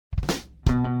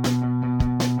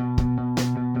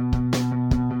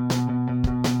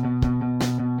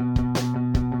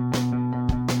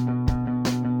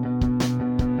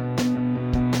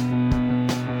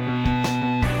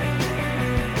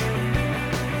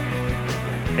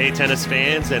Hey, tennis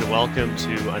fans, and welcome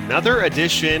to another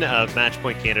edition of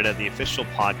Matchpoint Canada, the official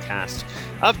podcast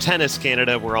of Tennis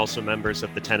Canada. We're also members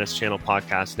of the Tennis Channel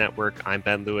Podcast Network. I'm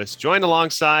Ben Lewis, joined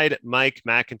alongside Mike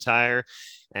McIntyre.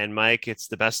 And Mike, it's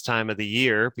the best time of the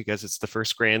year because it's the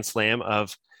first Grand Slam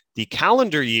of the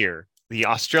calendar year. The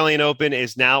Australian Open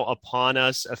is now upon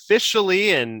us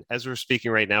officially. And as we're speaking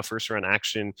right now, first round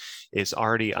action is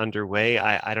already underway.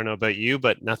 I don't know about you,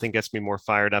 but nothing gets me more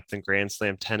fired up than Grand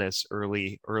Slam tennis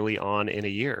early on in a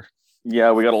year.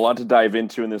 Yeah, we got a lot to dive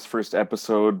into in this first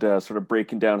episode, sort of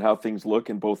breaking down how things look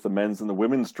in both the men's and the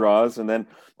women's draws. And then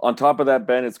on top of that,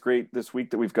 Ben, it's great this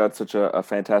week that we've got such a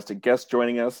fantastic guest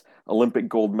joining us, Olympic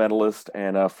gold medalist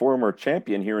and a former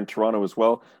champion here in Toronto as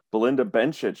well. Belinda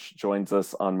Bencic joins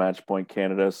us on Matchpoint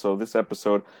Canada. So this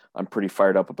episode, I'm pretty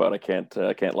fired up about. I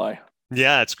can't lie.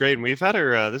 Yeah, it's great. And we've had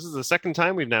her. This is the second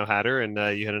time we've now had her. And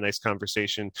you had a nice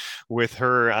conversation with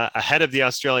her ahead of the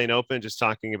Australian Open, just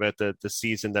talking about the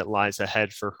season that lies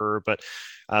ahead for her. But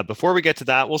before we get to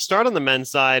that, we'll start on the men's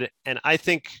side. And I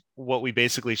think what we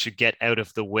basically should get out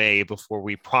of the way before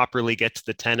we properly get to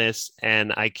the tennis,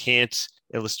 and I can't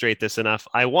illustrate this enough,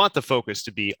 I want the focus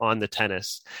to be on the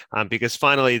tennis because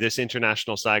finally this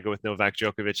international saga with Novak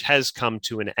Djokovic has come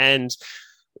to an end.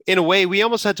 In a way, we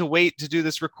almost had to wait to do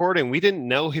this recording. We didn't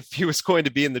know if he was going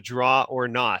to be in the draw or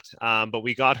not, but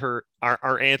we got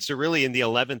our answer really in the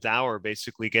 11th hour,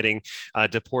 basically getting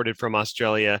deported from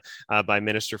Australia by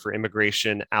Minister for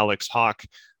Immigration Alex Hawke.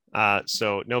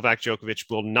 So Novak Djokovic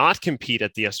will not compete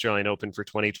at the Australian Open for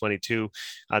 2022.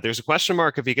 There's a question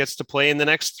mark if he gets to play in the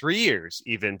next 3 years,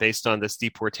 even based on this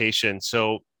deportation.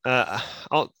 So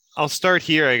I'll start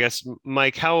here, I guess,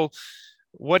 Mike.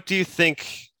 What do you think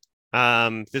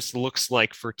this looks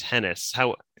like for tennis?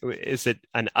 How is it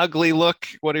an ugly look?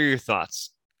 What are your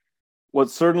thoughts? Well, it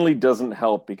certainly doesn't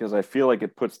help because I feel like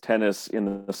it puts tennis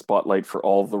in the spotlight for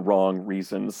all the wrong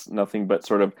reasons. Nothing but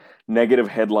sort of negative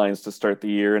headlines to start the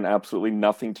year and absolutely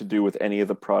nothing to do with any of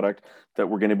the product that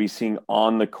we're going to be seeing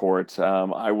on the court.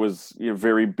 I was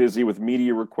very busy with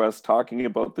media requests talking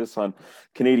about this on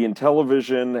Canadian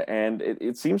television, and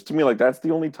it seems to me like that's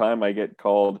the only time I get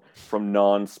called from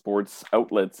non-sports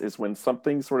outlets is when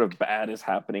something sort of bad is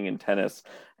happening in tennis.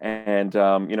 And,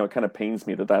 it kind of pains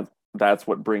me that's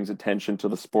what brings attention to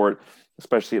the sport,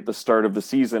 especially at the start of the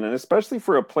season, and especially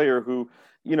for a player who,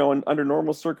 under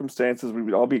normal circumstances, we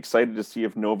would all be excited to see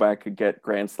if Novak could get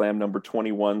Grand Slam number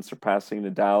 21, surpassing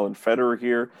Nadal and Federer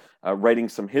here, writing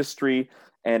some history.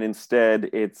 And instead,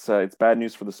 it's bad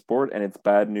news for the sport, and it's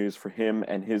bad news for him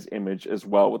and his image as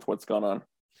well with what's gone on.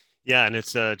 Yeah, and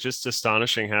it's just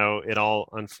astonishing how it all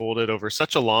unfolded over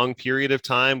such a long period of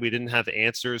time. We didn't have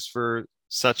answers for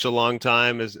such a long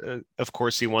time. As of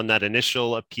course he won that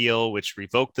initial appeal which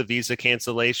revoked the visa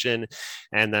cancellation,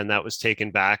 and then that was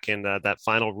taken back in that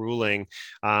final ruling.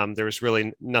 There was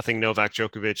really nothing Novak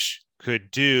Djokovic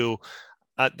could do.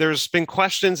 There's been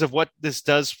questions of what this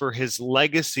does for his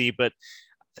legacy, but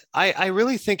I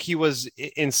really think he was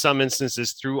in some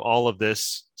instances through all of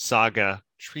this saga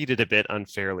treated a bit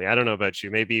unfairly. I don't know about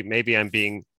you. Maybe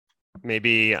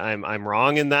I'm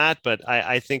wrong in that, but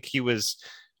I think he was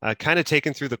kind of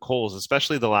taken through the coals,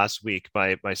 especially the last week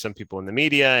by some people in the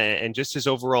media, and just his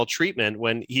overall treatment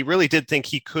when he really did think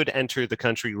he could enter the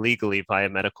country legally by a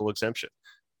medical exemption.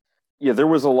 Yeah, there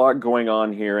was a lot going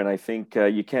on here, and I think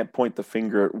you can't point the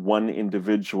finger at one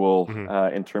individual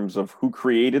in terms of who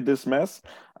created this mess.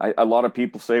 A lot of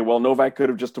people say, well, Novak could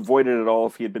have just avoided it all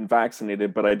if he had been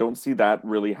vaccinated, but I don't see that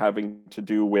really having to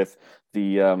do with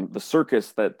the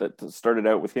circus that started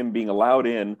out with him being allowed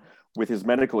in with his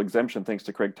medical exemption, thanks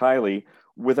to Craig Tiley,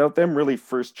 without them really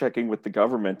first checking with the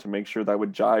government to make sure that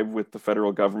would jive with the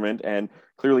federal government and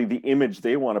clearly the image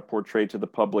they want to portray to the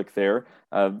public there.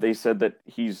 They said that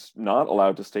he's not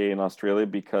allowed to stay in Australia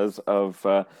because of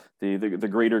the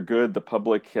greater good, the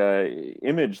public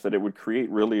image that it would create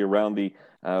really around the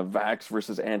vax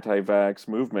versus anti-vax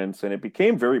movements. And it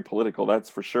became very political, that's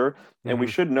for sure. And we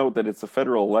should note that it's a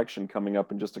federal election coming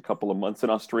up in just a couple of months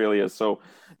in Australia. So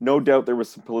no doubt there was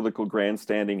some political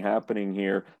grandstanding happening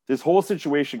here. This whole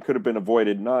situation could have been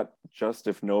avoided, not just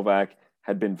if Novak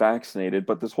had been vaccinated,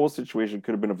 but this whole situation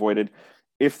could have been avoided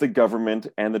if the government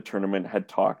and the tournament had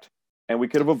talked. And we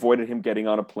could have avoided him getting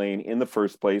on a plane in the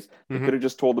first place. They could have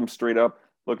just told him straight up,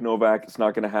 look, Novak, it's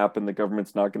not going to happen. The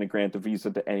government's not going to grant a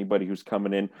visa to anybody who's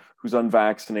coming in who's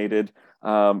unvaccinated.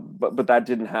 But that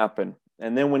didn't happen.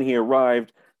 And then when he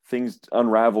arrived, things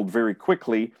unraveled very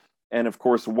quickly. And of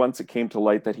course, once it came to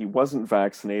light that he wasn't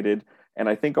vaccinated, and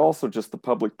I think also just the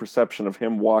public perception of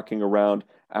him walking around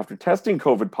after testing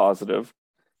COVID positive,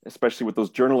 especially with those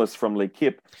journalists from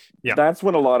L'Equipe, Yeah. that's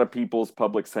when a lot of people's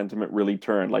public sentiment really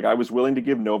turned. Like I was willing to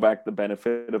give Novak the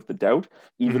benefit of the doubt,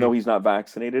 even Hmm. though he's not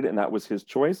vaccinated, and that was his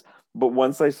choice. But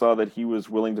once I saw that he was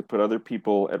willing to put other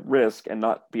people at risk and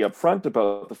not be upfront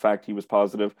about the fact he was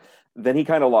positive, then he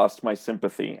kind of lost my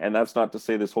sympathy. And that's not to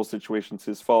say this whole situation's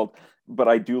his fault, but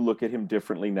I do look at him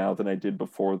differently now than I did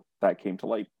before that came to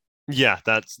light. Yeah,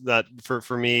 that's that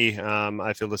for me.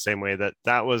 I feel the same way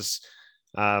that was,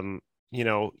 um,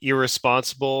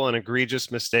 irresponsible and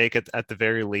egregious mistake at the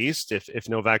very least. If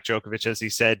Novak Djokovic, as he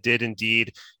said, did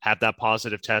indeed have that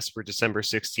positive test for December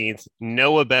 16th,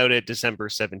 know about it December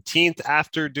 17th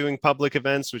after doing public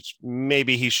events, which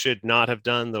maybe he should not have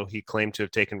done, though he claimed to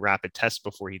have taken rapid tests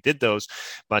before he did those,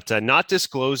 but not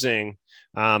disclosing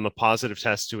a positive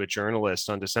test to a journalist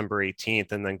on December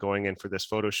 18th and then going in for this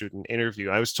photo shoot and interview.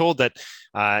 I was told that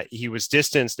he was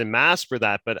distanced and masked for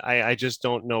that, but I just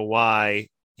don't know why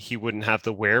he wouldn't have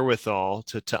the wherewithal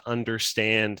to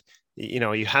understand,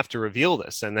 you have to reveal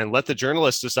this and then let the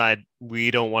journalists decide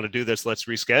we don't want to do this, let's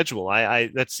reschedule.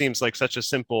 I that seems like such a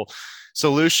simple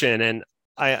solution. And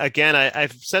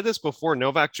I've said this before,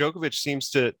 Novak Djokovic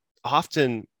seems to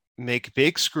often make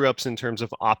big screw ups in terms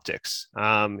of optics.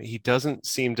 He doesn't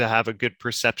seem to have a good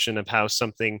perception of how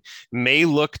something may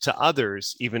look to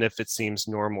others, even if it seems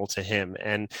normal to him.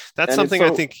 And that's And something I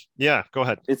think, yeah, go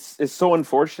ahead. it's so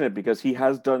unfortunate because he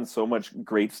has done so much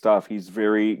great stuff. He's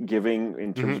very giving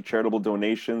in terms Mm-hmm. of charitable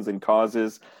donations and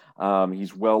causes.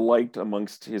 He's well liked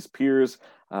amongst his peers.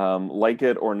 Like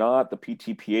it or not, the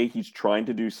PTPA, he's trying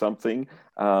to do something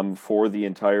for the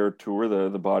entire tour,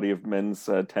 the body of men's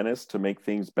tennis, to make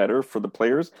things better for the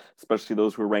players, especially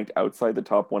those who are ranked outside the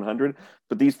top 100.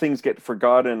 But these things get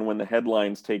forgotten when the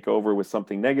headlines take over with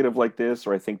something negative like this.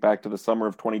 Or I think back to the summer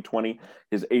of 2020,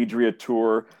 his Adria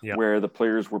tour, Yeah. where the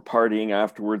players were partying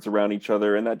afterwards around each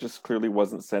other, and that just clearly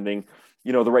wasn't sending,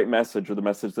 the right message, or the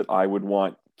message that I would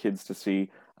want kids to see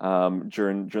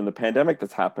during the pandemic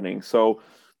that's happening. So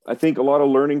I think a lot of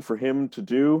learning for him to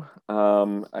do.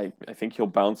 I think he'll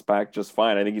bounce back just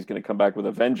fine. I think he's going to come back with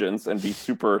a vengeance and be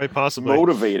super Quite possibly.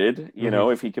 motivated, Hmm.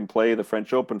 if he can play the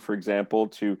French Open, for example,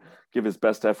 to give his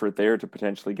best effort there to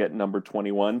potentially get number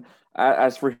 21.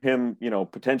 As for him,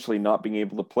 potentially not being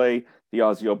able to play the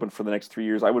Aussie Open for the next 3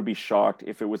 years, I would be shocked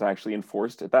if it was actually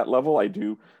enforced at that level. I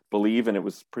do believe, and it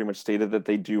was pretty much stated, that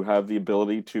they do have the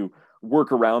ability to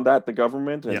work around that, the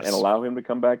government, and Yes. allow him to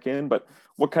come back in. But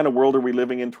what kind of world are we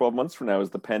living in 12 months from now? Is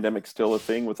the pandemic still a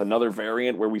thing with another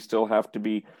variant where we still have to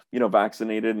be,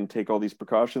 vaccinated and take all these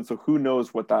precautions? So who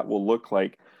knows what that will look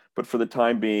like? But for the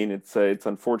time being, it's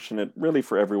unfortunate, really,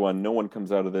 for everyone. No one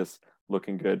comes out of this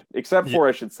looking good, except Yeah, for,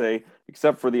 I should say,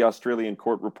 except for the Australian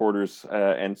court reporters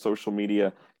and social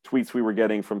media tweets we were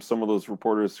getting from some of those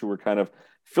reporters who were kind of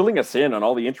filling us in on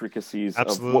all the intricacies of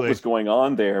what absolutely. was going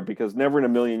on there, because never in a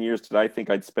million years did I think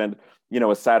I'd spend,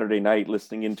 a Saturday night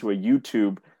listening into a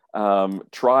YouTube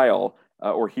trial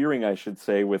or hearing, I should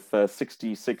say, with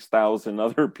 66,000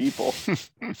 other people.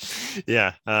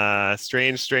 Yeah,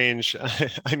 strange,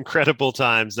 incredible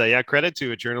times. Yeah, credit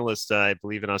to a journalist, I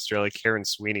believe in Australia, Karen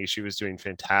Sweeney. She was doing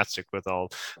fantastic with all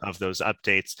of those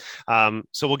updates.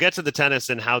 So we'll get to the tennis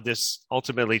and how this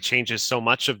ultimately changes so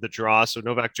much of the draw. So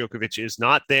Novak Djokovic is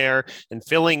not there, and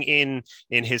filling in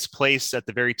his place at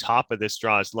the very top of this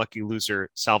draw is lucky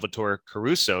loser Salvatore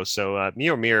Caruso. So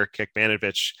Miomir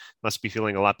Kekmanovic must be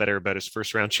feeling a lot better about his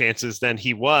first round chances than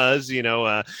he was,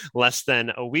 less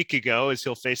than a week ago, as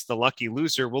he'll face the lucky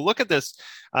loser. We'll look at this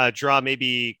draw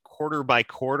maybe quarter by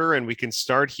quarter, and we can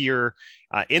start here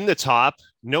in the top.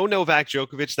 No Novak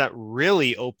Djokovic. That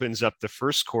really opens up the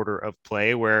first quarter of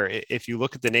play, where if you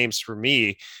look at the names for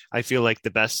me, I feel like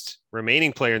the best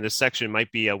remaining player in this section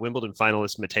might be a Wimbledon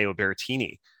finalist Matteo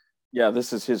Berrettini. Yeah,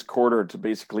 this is his quarter to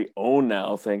basically own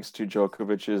now, thanks to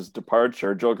Djokovic's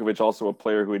departure. Djokovic, also a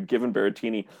player who had given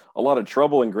Berrettini a lot of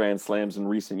trouble in Grand Slams in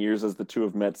recent years, as the two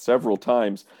have met several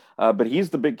times. But he's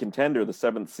the big contender, the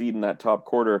seventh seed in that top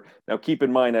quarter. Now, keep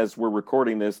in mind, as we're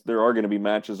recording this, there are going to be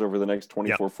matches over the next Yep.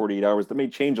 24, 48 hours that may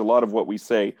change a lot of what we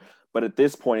say. But at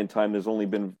this point in time, there's only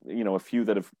been, a few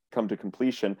that have come to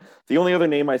completion. The only other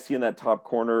name I see in that top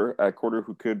quarter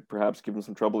who could perhaps give him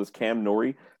some trouble is Cam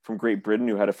Norrie from Great Britain,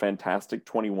 who had a fantastic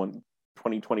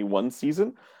 2021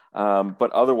 season.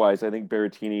 But otherwise, I think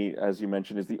Berrettini, as you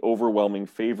mentioned, is the overwhelming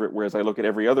favorite. Whereas I look at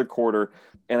every other quarter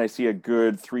and I see a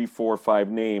good 3, 4, 5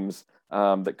 names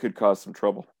that could cause some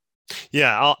trouble.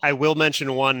 Yeah, I will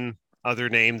mention one other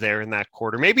name there in that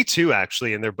quarter, maybe two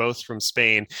actually, and they're both from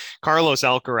Spain. Carlos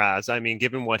Alcaraz. I mean,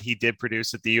 given what he did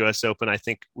produce at the U.S. Open, I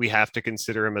think we have to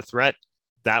consider him a threat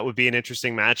that would be an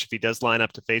interesting match if he does line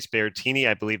up to face Berrettini.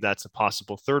 I believe that's a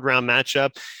possible third round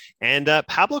matchup. And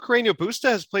Pablo Carreño Busta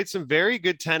has played some very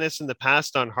good tennis in the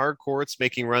past on hard courts,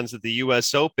 making runs at the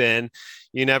U.S. Open.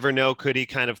 You never know. Could he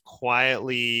kind of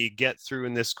quietly get through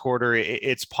in this quarter?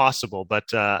 It's possible.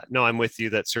 But no, I'm with you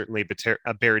that certainly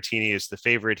Berrettini is the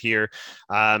favorite here.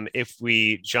 If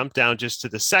we jump down just to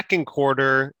the second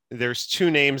quarter, there's two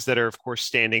names that are, of course,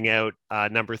 standing out.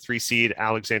 Number 3 seed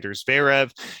Alexander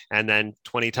Zverev, and then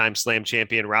 20-time slam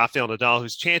champion Rafael Nadal,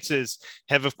 whose chances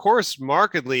have, of course,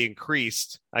 markedly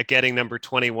increased at getting number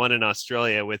 21 in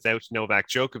Australia without Novak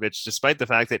Djokovic, despite the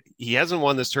fact that he hasn't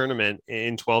won this tournament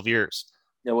in 12 years.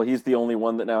 Yeah, well, he's the only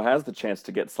one that now has the chance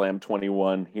to get slam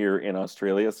 21 here in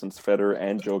Australia, since Federer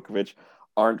and Djokovic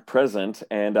aren't present.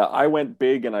 And I went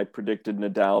big and I predicted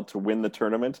Nadal to win the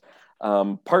tournament,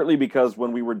 partly because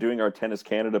when we were doing our Tennis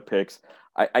Canada picks,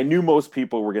 I knew most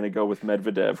people were going to go with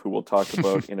Medvedev, who we'll talk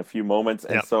about in a few moments.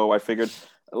 And so I figured,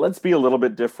 let's be a little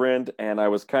bit different. And I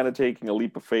was kind of taking a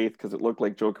leap of faith because it looked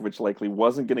like Djokovic likely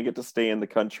wasn't going to get to stay in the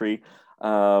country.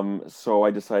 So I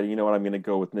decided, you know what, I'm going to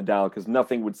go with Nadal because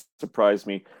nothing would surprise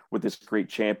me with this great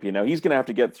champion. Now, he's going to have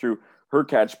to get through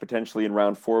Hurkacz potentially in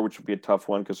round 4, which would be a tough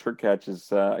one because Hurkacz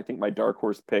is, I think, my dark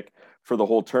horse pick for the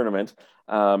whole tournament.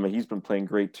 He's been playing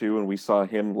great too, and we saw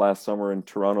him last summer in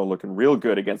Toronto looking real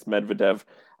good against Medvedev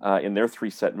in their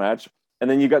 3-set match. And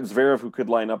then you got Zverev, who could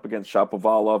line up against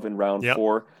Shapovalov in round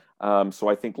 4. So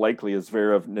I think likely a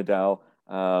Zverev-Nadal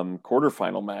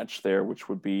quarterfinal match there, which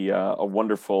would be a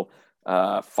wonderful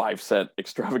 5-set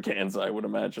extravaganza, I would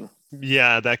imagine.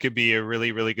 Yeah, that could be a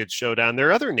really, really good showdown. There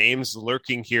are other names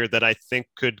lurking here that I think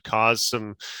could cause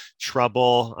some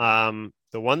trouble.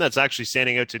 The one that's actually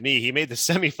standing out to me, he made the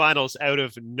semifinals out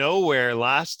of nowhere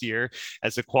last year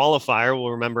as a qualifier.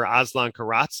 We'll remember Aslan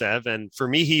Karatsev. And for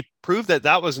me, he proved that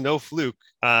that was no fluke,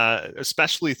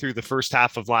 especially through the first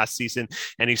half of last season.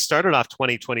 And he started off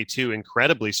 2022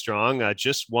 incredibly strong,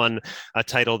 just won a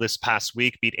title this past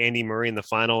week, beat Andy Murray in the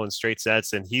final in straight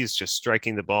sets. And he's just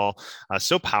striking the ball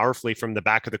so powerfully from the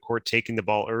back of the court, taking the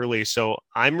ball early. So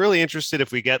I'm really interested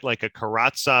if we get like a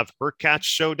Karatsev-Hurkacz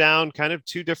showdown, kind of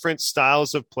two different styles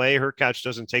of play. Hurkacz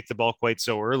doesn't take the ball quite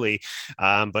so early,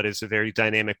 but is a very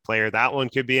dynamic player. That one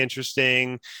could be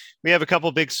interesting. We have a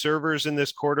couple big servers in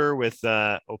this quarter with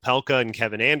Opelka and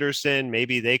Kevin Anderson.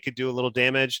 Maybe they could do a little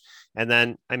damage. And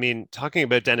then, I mean, talking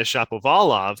about Denis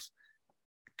Shapovalov,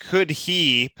 could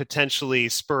he potentially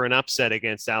spur an upset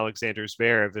against Alexander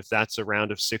Zverev if that's a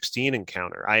round of 16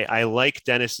 encounter? I like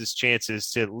Denis's chances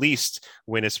to at least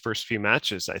win his first few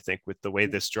matches, I think, with the way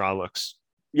this draw looks.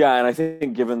 Yeah, and I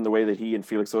think given the way that he and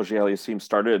Felix Auger-Aliassime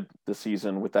started the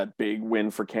season with that big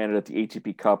win for Canada at the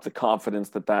ATP Cup, the confidence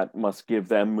that must give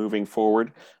them moving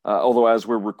forward. Although as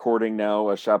we're recording now,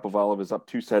 Shapovalov is up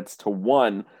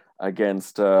 2-1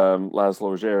 against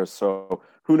Laslo Djere. So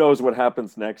who knows what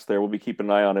happens next there? We'll be keeping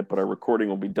an eye on it, but our recording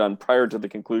will be done prior to the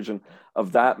conclusion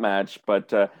of that match.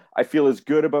 But I feel as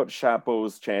good about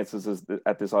Shapo's chances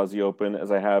at this Aussie Open as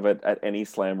I have at any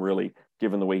slam, really,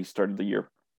 given the way he started the year.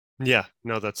 Yeah,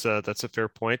 no, that's a fair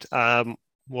point.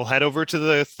 We'll head over to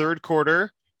the third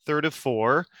quarter, 3rd of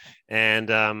 4.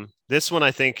 And this one,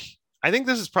 I think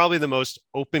this is probably the most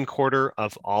open quarter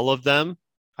of all of them,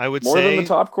 I would say. More than the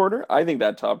top quarter? I think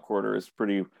that top quarter is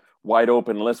pretty wide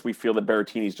open unless we feel that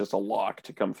Berrettini's just a lock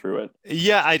to come through it.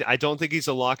 Yeah, I don't think he's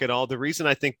a lock at all. The reason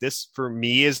I think this, for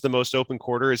me, is the most open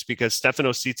quarter is because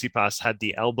Stefanos Tsitsipas had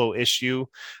the elbow issue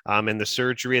and the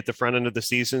surgery at the front end of the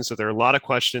season. So there are a lot of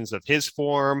questions of his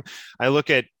form. I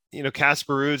look at,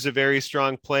 Casper Ruud's a very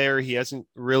strong player. He hasn't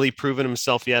really proven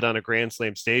himself yet on a Grand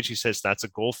Slam stage. He says that's a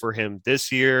goal for him this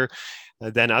year.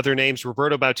 Then other names,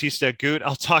 Roberto Bautista Agut,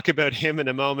 I'll talk about him in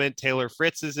a moment. Taylor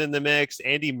Fritz is in the mix.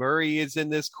 Andy Murray is in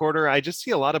this quarter. I just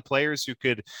see a lot of players who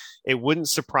it wouldn't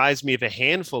surprise me if a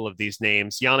handful of these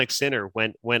names, Jannik Sinner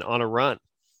went on a run.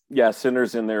 Yeah,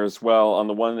 Sinner's in there as well, on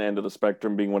the one end of the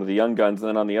spectrum being one of the young guns. And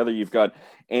then on the other, you've got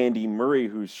Andy Murray,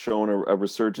 who's shown a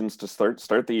resurgence to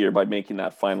start the year by making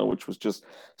that final, which was just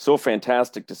so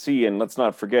fantastic to see. And let's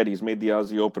not forget, he's made the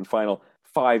Aussie Open final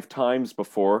 5 times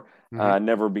before,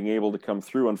 never being able to come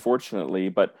through, unfortunately.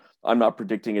 But I'm not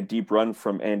predicting a deep run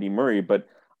from Andy Murray, but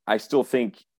I still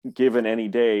think given any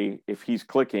day, if he's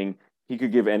clicking, he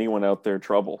could give anyone out there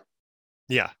trouble.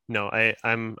 Yeah, no,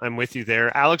 I'm with you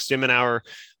there. Alex de Minaur,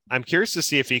 I'm curious to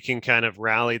see if he can kind of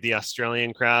rally the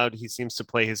Australian crowd. He seems to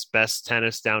play his best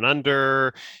tennis down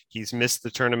under. He's missed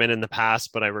the tournament in the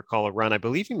past, but I recall a run. I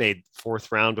believe he made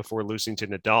 4th round before losing to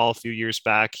Nadal a few years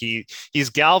back. He's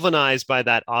galvanized by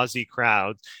that Aussie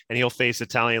crowd, and he'll face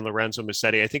Italian Lorenzo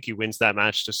Musetti. I think he wins that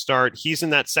match to start. He's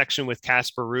in that section with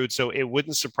Casper Ruud, so it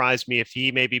wouldn't surprise me if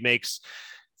he maybe makes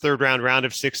third round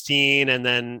of 16. And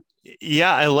then,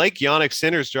 yeah, I like Jannik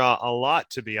Sinner's draw a lot,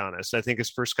 to be honest. I think his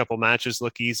first couple matches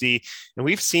look easy, and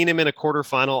we've seen him in a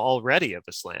quarterfinal already of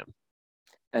a slam.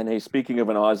 And hey, speaking of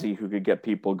an Aussie who could get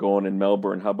people going in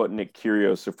Melbourne, how about Nick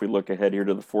Kyrgios if we look ahead here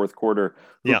to the fourth quarter,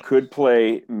 who Yeah. could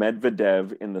play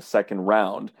Medvedev in the second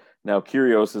round? Now,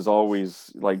 Kyrgios is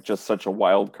always like just such a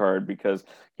wild card because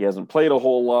he hasn't played a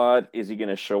whole lot. Is he going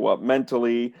to show up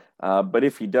mentally? But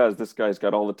if he does, this guy's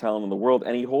got all the talent in the world,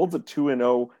 and he holds a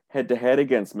 2-0 head-to-head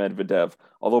against Medvedev.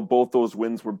 Although both those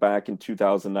wins were back in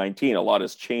 2019, a lot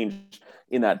has changed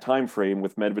in that time frame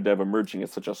with Medvedev emerging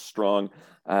as such a strong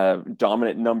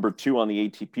dominant number two on the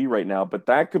ATP right now, but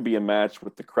that could be a match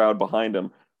with the crowd behind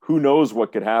him. Who knows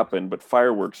what could happen, but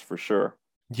fireworks for sure.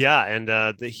 Yeah,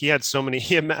 and he had so many.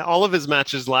 He had all of his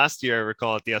matches last year, I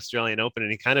recall, at the Australian Open,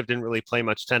 and he kind of didn't really play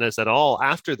much tennis at all.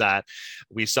 After that,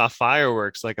 we saw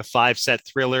fireworks, like a 5-set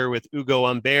thriller with Ugo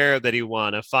Humbert that he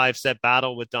won, a 5-set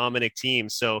battle with Dominic Thiem.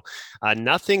 So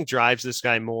nothing drives this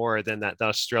guy more than the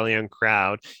Australian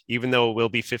crowd. Even though it will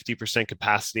be 50%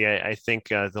 capacity, I think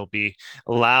they'll be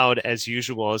loud as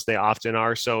usual, as they often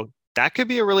are. So that could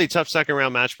be a really tough second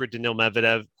round match for Daniil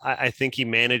Medvedev. I think he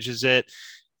manages it.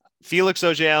 Felix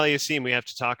Auger-Aliassime, we have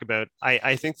to talk about.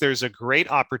 I think there's a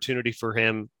great opportunity for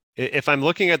him. If I'm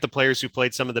looking at the players who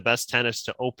played some of the best tennis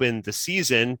to open the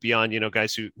season beyond,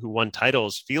 guys who won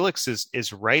titles, Felix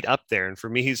is right up there. And for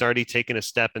me, he's already taken a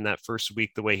step in that first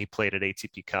week, the way he played at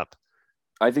ATP Cup.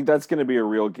 I think that's going to be a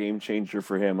real game changer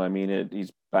for him. I mean,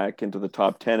 he's back into the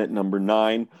top 10 at number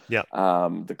 9. Yeah.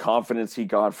 The confidence he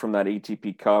got from that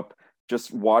ATP Cup,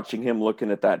 just watching him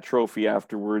looking at that trophy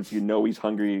afterwards, he's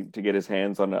hungry to get his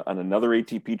hands on another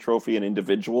ATP trophy, an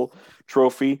individual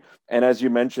trophy. And as you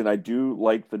mentioned, I do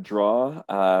like the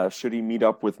draw. Should he meet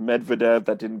up with Medvedev?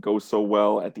 That didn't go so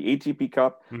well at the ATP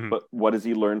Cup, but what does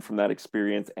he learn from that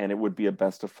experience? And it would be a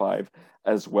best of 5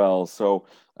 as well. So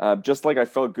just like I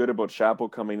felt good about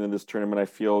Shapo coming in this tournament, I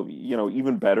feel,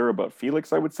 even better about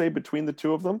Felix, I would say, between the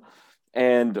two of them.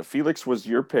 And Felix was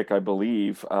your pick, I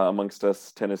believe, amongst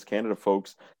us Tennis Canada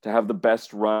folks, to have the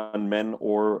best run, men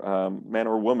or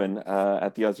woman,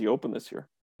 at the Aussie Open this year.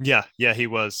 Yeah, he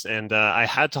was. And I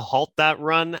had to halt that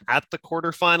run at the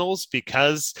quarterfinals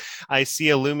because I see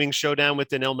a looming showdown with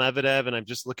Daniil Medvedev, and I'm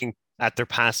just looking at their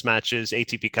past matches,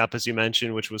 ATP Cup, as you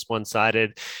mentioned, which was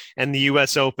one-sided, and the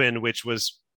US Open, which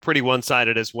was pretty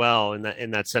one-sided as well in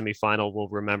that semifinal. We'll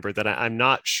remember that I'm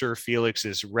not sure Felix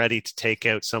is ready to take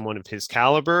out someone of his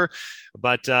caliber,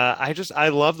 but I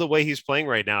love the way he's playing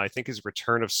right now. I think his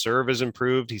return of serve has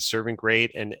improved. He's serving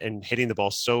great and hitting the ball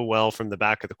so well from the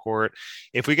back of the court.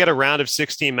 If we get a round of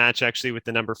 16 match actually with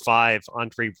the number 5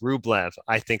 Andrei Rublev,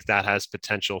 I think that has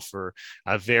potential for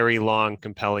a very long,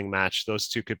 compelling match. Those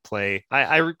two could play.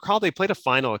 I recall they played a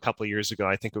final a couple of years ago.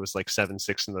 I think it was like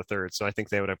 7-6 in the third. So I think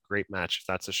they would have a great match if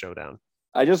that's a showdown.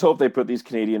 I just hope they put these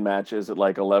Canadian matches at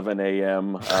like 11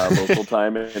 a.m. Local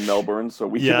time in Melbourne, so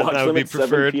we can watch them at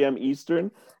 7 p.m.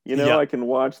 Eastern. I can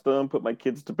watch them, put my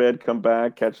kids to bed, come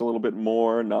back, catch a little bit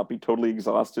more, not be totally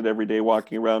exhausted every day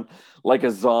walking around like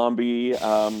a zombie.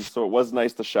 So it was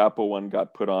nice the Shapo one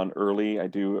got put on early. I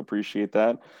do appreciate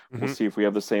that. We'll see if we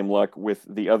have the same luck with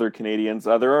the other Canadians.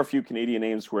 There are a few Canadian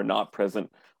names who are not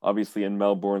present, obviously, in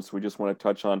Melbourne, so we just want to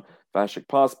touch on Vasek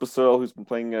Pospisil, who's been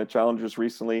playing challengers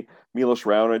recently. Milos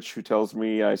Raonic, who tells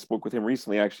me, I spoke with him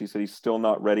recently, actually said he's still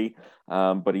not ready,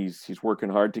 but he's working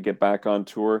hard to get back on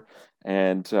tour.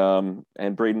 And Braden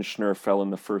Schnurr fell in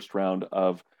the first round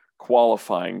of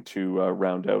qualifying to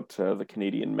round out the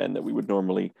Canadian men that we would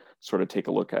normally sort of take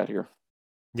a look at here.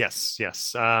 Yes.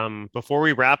 Before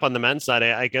we wrap on the men's side,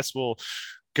 I guess we'll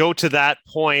go to that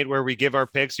point where we give our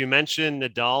picks. You mentioned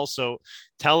Nadal, so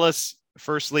tell us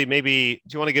firstly, maybe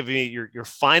do you want to give me your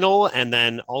final, and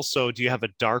then also do you have a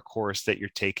dark horse that you're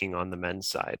taking on the men's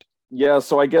side? Yeah,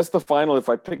 so I guess the final, if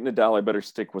I pick Nadal, I better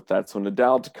stick with that. So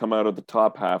Nadal to come out of the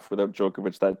top half without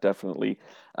Djokovic, that definitely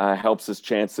helps his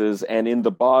chances. And in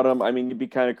the bottom, I mean, you'd be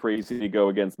kind of crazy to go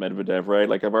against Medvedev, right?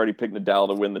 Like I've already picked Nadal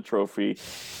to win the trophy,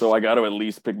 so I got to at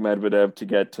least pick Medvedev to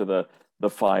get to the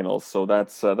finals. So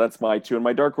that's my two. And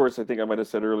my dark horse, I think I might have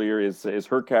said earlier, is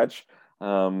Hurkacz,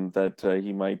 that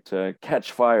he might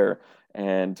catch fire.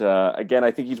 And again,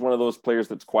 I think he's one of those players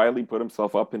that's quietly put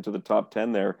himself up into the top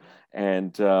 10 there.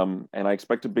 And I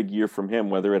expect a big year from him,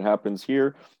 whether it happens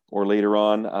here or later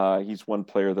on. He's one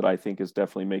player that I think is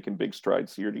definitely making big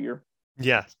strides year to year.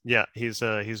 Yeah, he's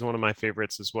one of my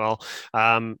favorites as well.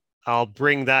 I'll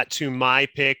bring that to my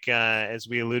pick, as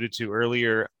we alluded to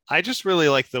earlier. I just really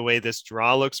like the way this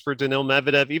draw looks for Daniil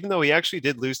Medvedev, even though he actually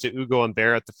did lose to Ugo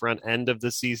Humbert at the front end of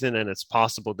the season, and it's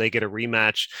possible they get a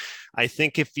rematch. I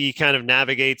think if he kind of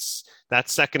navigates that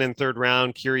second and third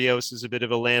round, Kyrgios is a bit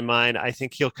of a landmine. I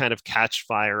think he'll kind of catch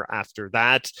fire after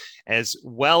that. As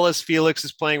well as Felix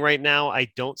is playing right now, I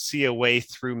don't see a way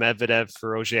through Medvedev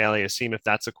for Auger-Aliassime if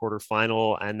that's a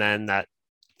quarterfinal, and then that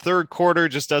third quarter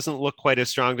just doesn't look quite as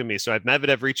strong to me. So I have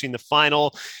Medvedev reaching the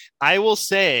final. I will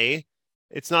say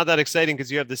it's not that exciting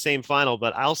because you have the same final,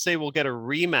 but I'll say we'll get a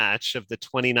rematch of the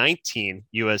 2019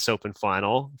 US Open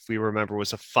final. If we remember,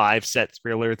 was a 5-set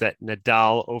thriller that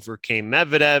Nadal overcame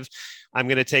Medvedev. I'm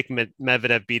going to take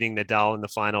Medvedev beating Nadal in the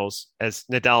finals, as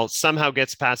Nadal somehow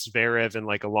gets past Zverev in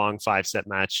like a long 5-set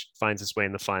match, finds his way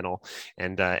in the final,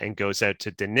 and goes out to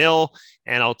Daniil.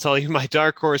 And I'll tell you my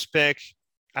dark horse pick.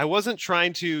 I wasn't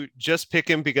trying to just pick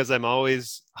him because I'm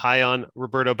always high on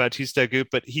Roberto Bautista Agut,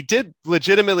 but he did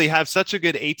legitimately have such a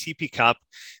good ATP Cup.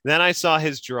 Then I saw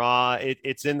his draw.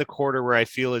 It's in the quarter where I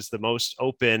feel is the most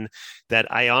open,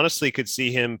 that I honestly could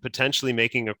see him potentially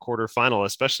making a quarterfinal,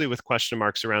 especially with question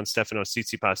marks around Stefanos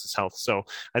Tsitsipas' health. So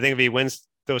I think if he wins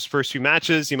those first few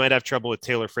matches, he might have trouble with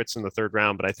Taylor Fritz in the third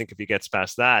round, but I think if he gets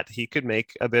past that, he could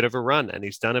make a bit of a run, and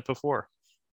he's done it before.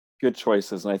 Good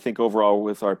choices. And I think overall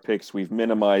with our picks, we've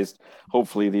minimized,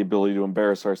 hopefully, the ability to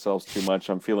embarrass ourselves too much.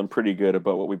 I'm feeling pretty good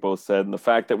about what we both said. And the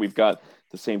fact that we've got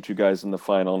the same two guys in the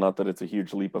final, not that it's a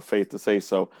huge leap of faith to say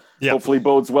so, hopefully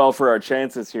bodes well for our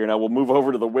chances here. Now we'll move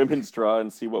over to the women's draw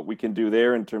and see what we can do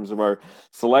there in terms of our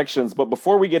selections. But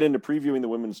before we get into previewing the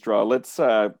women's draw, let's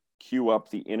cue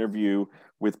up the interview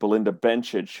with Belinda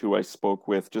Bencic, who I spoke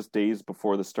with just days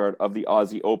before the start of the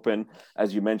Aussie Open.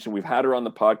 As you mentioned, we've had her on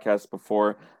the podcast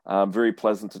before. Very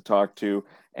pleasant to talk to.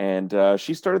 And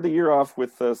she started the year off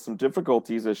with some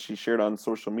difficulties, as she shared on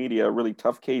social media, a really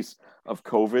tough case of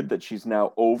COVID that she's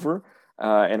now over,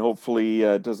 and hopefully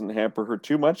doesn't hamper her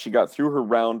too much. She got through her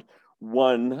round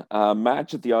one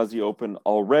match at the Aussie Open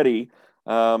already.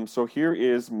 So here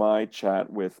is my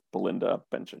chat with Belinda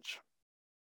Bencic.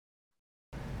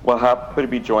 Well, happy to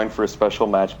be joined for a special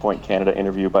Matchpoint Canada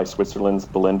interview by Switzerland's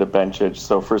Belinda Bencic.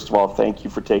 So first of all, thank you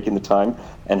for taking the time,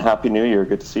 and Happy New Year.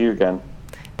 Good to see you again.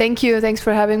 Thank you. Thanks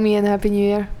for having me, and Happy New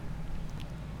Year.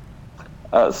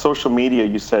 Social media,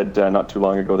 you said not too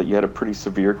long ago that you had a pretty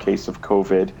severe case of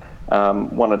COVID.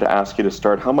 Wanted to ask you to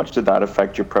start, how much did that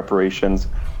affect your preparations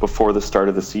before the start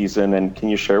of the season, and can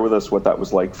you share with us what that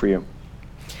was like for you?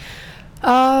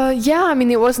 Yeah, I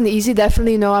mean, it wasn't easy,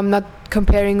 definitely. No, I'm not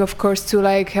comparing, of course, to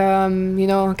like,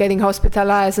 getting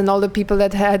hospitalized and all the people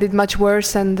that had it much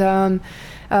worse. And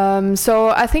so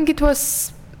I think it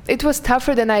was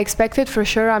tougher than I expected, for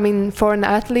sure. I mean, for an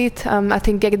athlete, I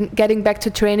think getting back to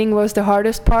training was the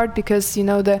hardest part, because,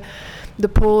 the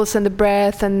pulse and the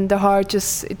breath and the heart,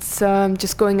 it's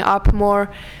just going up more,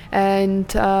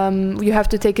 and you have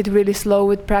to take it really slow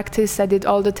with practice. I did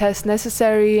all the tests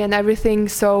necessary and everything,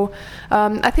 so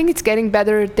I think it's getting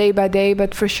better day by day,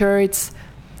 but for sure it's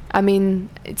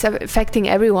affecting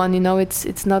everyone.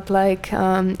 It's not like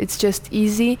it's just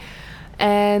easy,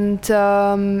 and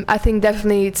I think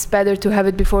definitely it's better to have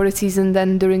it before the season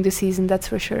than during the season, that's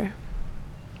for sure.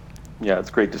 Yeah,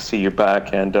 it's great to see you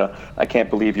back, and I can't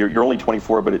believe you're only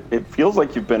 24, but it feels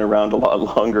like you've been around a lot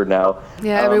longer now.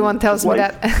 Yeah, everyone tells me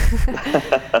that.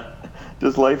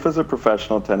 Does life as a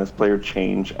professional tennis player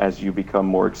change as you become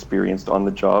more experienced on the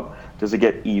job? Does it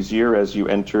get easier as you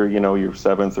enter, your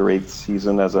 7th or 8th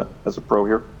season as a pro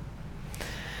here?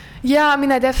 Yeah, I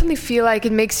mean, I definitely feel like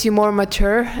it makes you more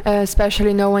mature,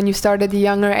 especially when you start at a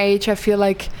younger age. I feel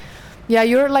like,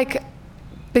 you're like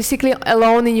basically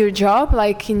alone in your job,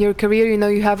 like in your career.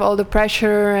 You have all the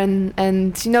pressure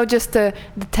and just the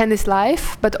tennis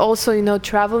life, but also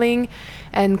traveling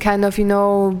and kind of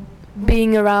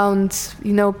being around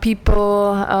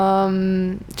people,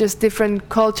 just different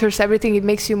cultures, everything. It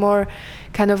makes you more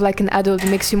kind of like an adult. It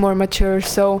makes you more mature.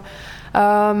 So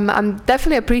I'm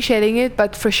definitely appreciating it,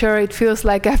 but for sure it feels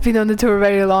like I've been on the tour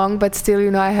very long, but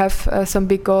still I have some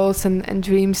big goals and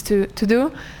dreams to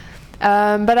do.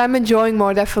 But I'm enjoying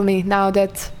more, definitely, now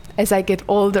that as I get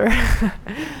older.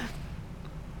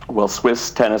 Well,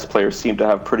 Swiss tennis players seem to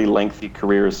have pretty lengthy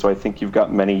careers, so I think you've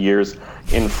got many years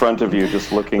in front of you,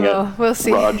 just looking at we'll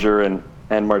see. Roger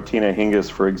and Martina Hingis,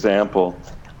 for example.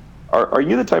 Are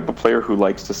you the type of player who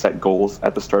likes to set goals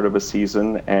at the start of a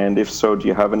season? And if so, do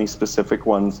you have any specific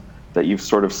ones that you've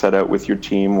sort of set out with your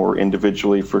team or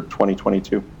individually for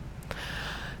 2022?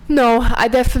 No, I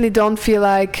definitely don't feel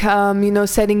like,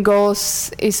 setting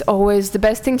goals is always the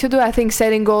best thing to do. I think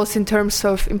setting goals in terms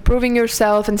of improving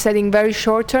yourself and setting very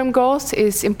short-term goals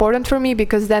is important for me,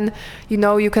 because then,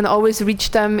 you can always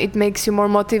reach them. It makes you more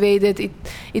motivated.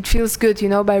 It feels good,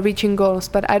 by reaching goals.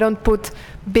 But I don't put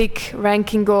big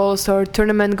ranking goals or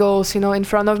tournament goals, in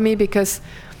front of me, because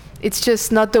it's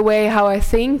just not the way how I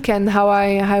think and how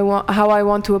I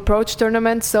want to approach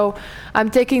tournaments. So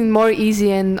I'm taking it more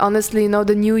easy, and honestly,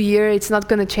 the new year, it's not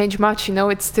going to change much.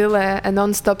 It's still a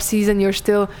non-stop season. You're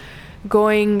still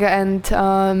going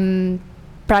and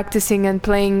practicing and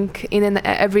playing in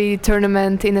every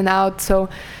tournament, in and out. So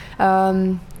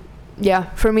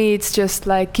for me, it's just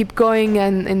like keep going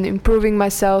and improving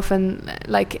myself, and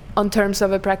like on terms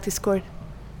of a practice court.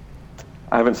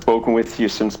 I haven't spoken with you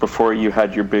since before you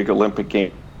had your big Olympic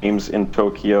Games in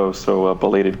Tokyo, so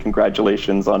belated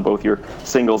congratulations on both your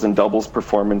singles and doubles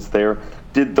performance there.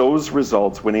 Did those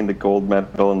results, winning the gold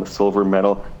medal and the silver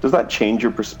medal, does that change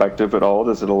your perspective at all?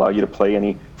 Does it allow you to play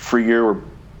any freer or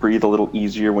breathe a little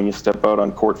easier when you step out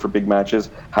on court for big matches,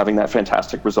 having that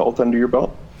fantastic result under your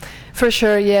belt? For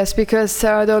sure, yes, because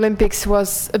the Olympics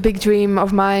was a big dream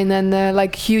of mine,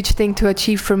 and huge thing to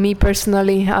achieve for me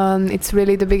personally. It's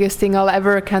really the biggest thing I'll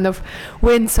ever kind of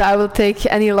win, so I will take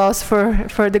any loss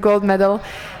for the gold medal.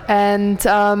 And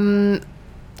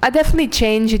I definitely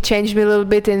changed. It changed me a little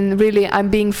bit, and really I'm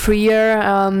being freer.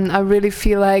 I really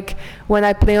feel like when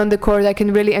I play on the court I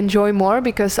can really enjoy more,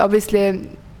 because obviously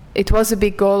it was a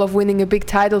big goal of winning a big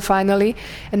title finally,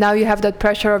 and now you have that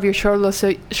pressure of your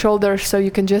shoulders, so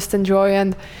you can just enjoy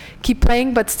and keep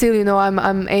playing. But still,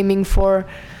 I'm aiming for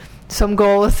some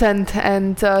goals and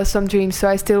some dreams. So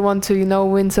I still want to,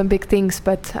 win some big things,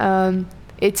 but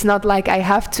it's not like I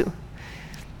have to.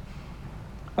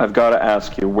 I've got to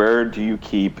ask you, where do you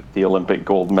keep the Olympic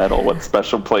gold medal? What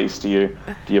special place do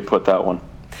you put that one?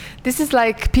 This is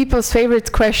like people's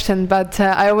favorite question, but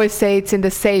I always say it's in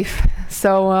the safe.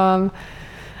 So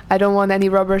I don't want any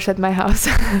robbers at my house.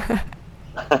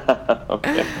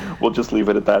 Okay, we'll just leave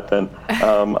it at that then.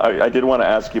 I did want to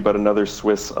ask you about another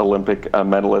Swiss Olympic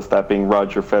medalist, that being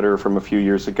Roger Federer from a few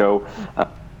years ago.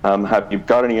 Have you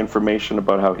got any information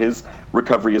about how his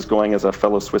recovery is going as a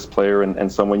fellow Swiss player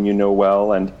and someone you know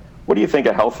well? And what do you think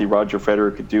a healthy Roger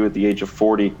Federer could do at the age of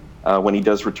 40 when he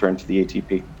does return to the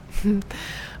ATP?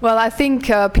 Well, I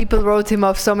think people wrote him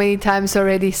off so many times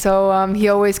already, so he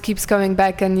always keeps coming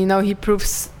back, and he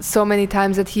proves so many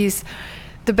times that he's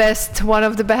the best, one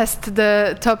of the best,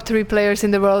 the top 3 players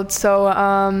in the world. So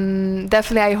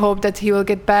definitely I hope that he will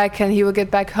get back, and he will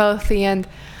get back healthy and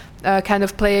kind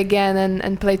of play again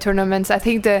and play tournaments. I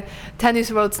think the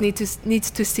tennis world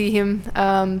needs to see him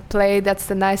play. That's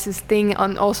the nicest thing,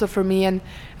 and also for me, and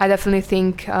I definitely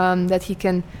think that he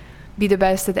can be the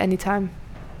best at any time.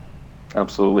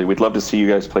 Absolutely. We'd love to see you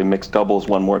guys play mixed doubles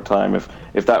one more time,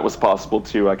 if that was possible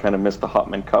too. I kind of missed the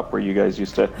Hopman Cup where you guys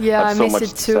used to have so much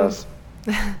success.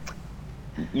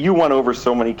 You won over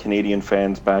so many Canadian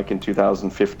fans back in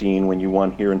 2015 when you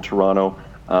won here in Toronto.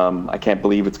 I can't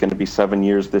believe it's going to be 7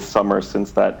 years this summer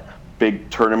since that big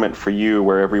tournament for you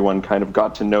where everyone kind of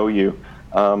got to know you.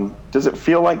 Does it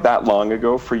feel like that long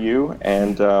ago for you?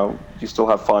 And do you still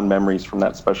have fond memories from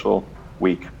that special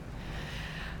week?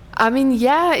 I mean,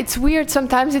 yeah, it's weird.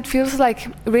 Sometimes it feels like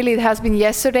really it has been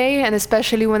yesterday, and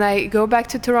especially when I go back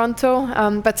to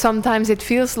Toronto, but sometimes it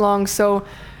feels long. So,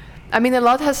 I mean, a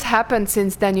lot has happened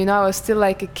since then. I was still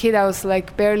like a kid. I was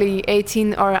like barely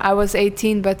 18, or I was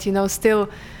 18, but, still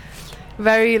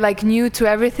very like new to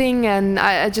everything. And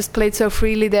I just played so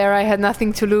freely there. I had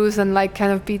nothing to lose and like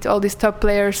kind of beat all these top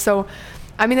players. So,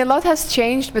 I mean, a lot has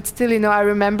changed, but still, I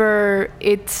remember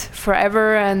it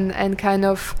forever and kind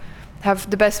of have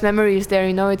the best memories there.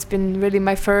 It's been really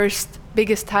my first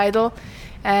biggest title,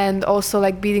 and also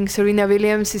like beating Serena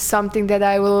Williams is something that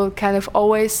I will kind of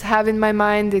always have in my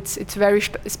mind. It's very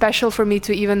special for me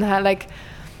to even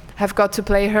have got to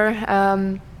play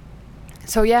her.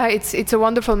 So yeah, it's a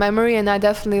wonderful memory, and I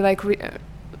definitely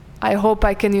I hope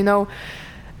I can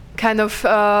kind of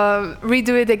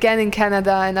redo it again in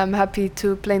Canada, and I'm happy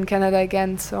to play in Canada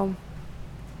again. So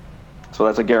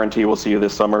that's a guarantee. We'll see you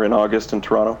this summer in August in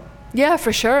Toronto. Yeah,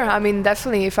 for sure. I mean,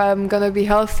 definitely, if I'm going to be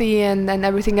healthy and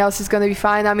everything else is going to be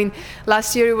fine. I mean,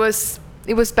 last year it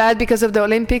was bad because of the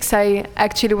Olympics. I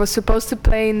actually was supposed to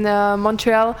play in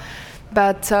Montreal,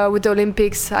 but with the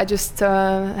Olympics, I just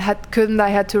couldn't. I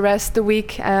had to rest the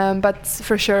week. But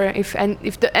for sure, if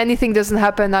anything doesn't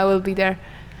happen, I will be there.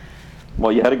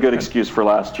 Well, you had a good excuse for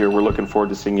last year. We're looking forward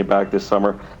to seeing you back this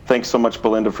summer. Thanks so much,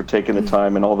 Belinda, for taking the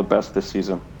time, and all the best this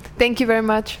season. Thank you very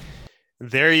much.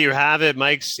 There you have it,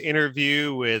 Mike's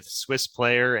interview with Swiss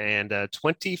player and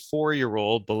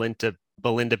 24-year-old Belinda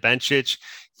Bencic.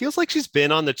 Feels like she's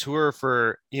been on the tour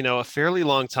for, a fairly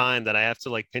long time that I have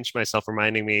to like pinch myself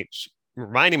reminding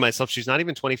myself she's not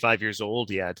even 25 years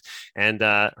old yet. And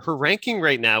her ranking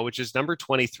right now, which is number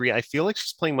 23, I feel like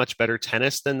she's playing much better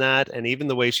tennis than that. And even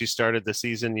the way she started the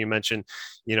season, you mentioned,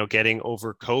 getting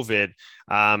over COVID.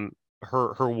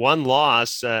 Her one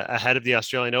loss ahead of the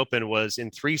Australian Open was in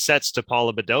 3 sets to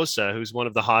Paula Badosa, who's one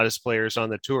of the hottest players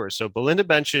on the tour. So Belinda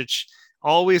Bencic,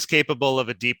 always capable of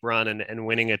a deep run and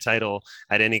winning a title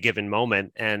at any given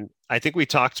moment. And I think we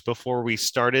talked before we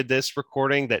started this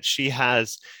recording that she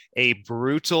has a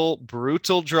brutal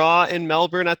draw in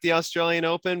Melbourne at the Australian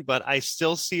Open, but I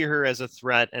still see her as a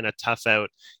threat and a tough out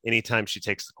anytime she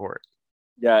takes the court.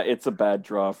 Yeah, it's a bad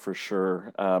draw for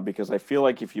sure, because I feel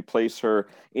like if you place her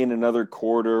in another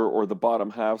quarter or the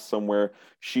bottom half somewhere,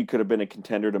 she could have been a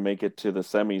contender to make it to the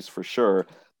semis for sure.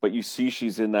 But you see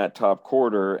she's in that top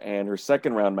quarter, and her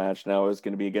second round match now is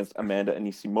going to be against Amanda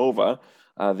Anisimova,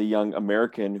 the young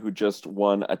American who just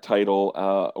won a title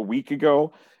a week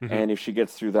ago. Mm-hmm. And if she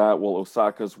gets through that, well,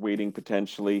 Osaka's waiting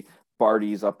potentially.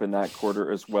 Barty's up in that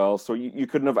quarter as well. So you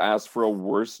couldn't have asked for a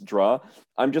worse draw.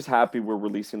 I'm just happy we're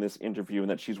releasing this interview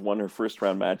and that she's won her first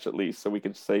round match at least. So we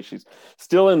can say she's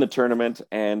still in the tournament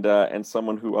and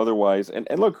someone who otherwise, and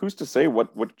look, who's to say what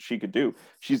she could do?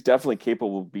 She's definitely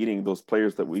capable of beating those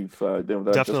players that we've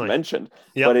that I just mentioned.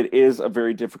 Yep. But it is a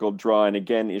very difficult draw. And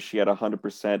again, is she at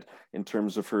 100% in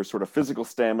terms of her sort of physical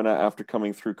stamina after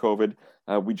coming through COVID?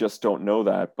 We just don't know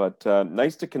that. But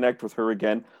nice to connect with her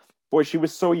again. Boy, she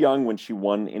was so young when she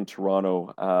won in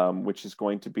Toronto, which is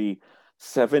going to be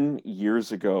 7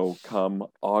 years ago come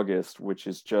August, which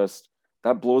is just,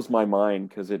 that blows my mind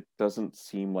because it doesn't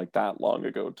seem like that long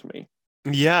ago to me.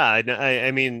 Yeah,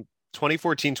 I mean,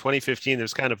 2014, 2015, it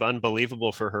was kind of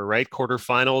unbelievable for her, right?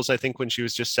 Quarterfinals, I think, when she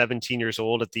was just 17 years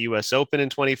old at the US Open in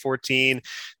 2014.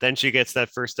 Then she gets that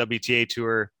first WTA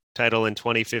Tour title in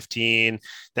 2015,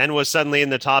 then was suddenly in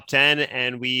the top 10,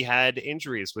 and we had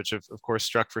injuries, which of course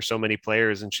struck for so many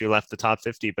players, and she left the top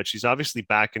 50, but she's obviously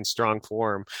back in strong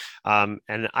form.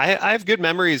 And I have good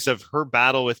memories of her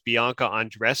battle with Bianca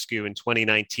Andreescu in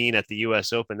 2019 at the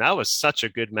US Open. That was such a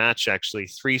good match, actually,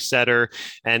 3-setter.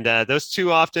 And those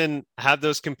two often have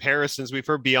those comparisons. We've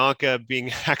heard Bianca being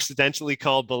accidentally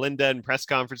called Belinda in press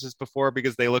conferences before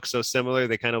because they look so similar.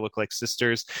 They kind of look like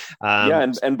sisters.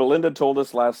 And Belinda told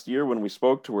us last year when we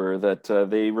spoke to her that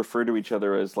they refer to each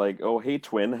other as like, oh, hey,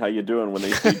 twin, how you doing, when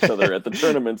they see each other at the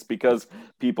tournaments, because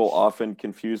people often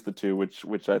confuse the two,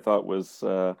 which I thought was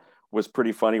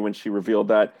pretty funny when she revealed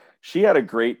that. She had a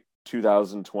great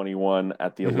 2021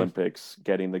 at the Olympics,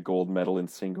 getting the gold medal in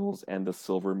singles and the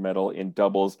silver medal in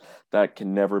doubles.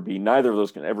 Neither of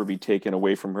those can ever be taken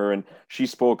away from her. And she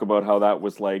spoke about how that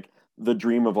was like the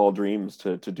dream of all dreams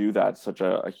to do that, such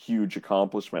a huge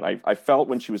accomplishment. I felt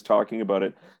when she was talking about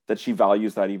it that she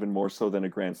values that even more so than a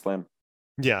Grand Slam.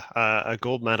 Yeah, a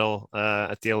gold medal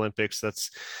at the Olympics, that's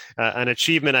an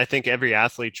achievement I think every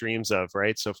athlete dreams of,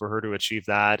 right? So for her to achieve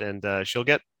that, and she'll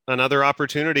get another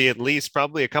opportunity, at least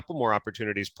probably a couple more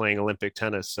opportunities playing Olympic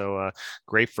tennis. So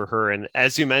great for her. And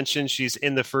as you mentioned, she's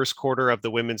in the first quarter of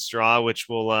the women's draw, which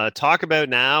we'll talk about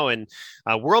now. And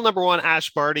world number 1,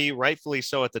 Ash Barty, rightfully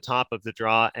so at the top of the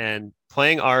draw, and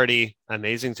playing already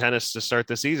amazing tennis to start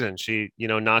the season. She,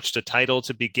 notched a title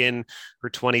to begin her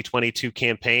 2022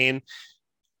 campaign.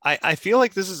 I feel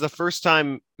like this is the first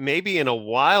time maybe in a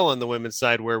while on the women's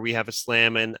side where we have a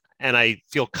slam, and I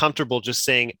feel comfortable just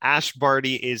saying Ash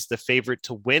Barty is the favorite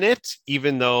to win it,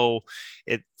 even though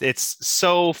it's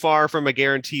so far from a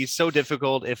guarantee, so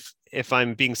difficult. If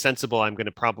I'm being sensible, I'm going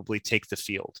to probably take the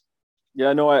field.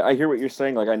 Yeah, no, I hear what you're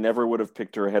saying. Like, I never would have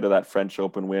picked her ahead of that French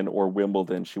Open win or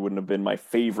Wimbledon. She wouldn't have been my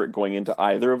favorite going into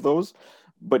either of those.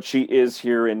 But she is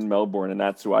here in Melbourne, and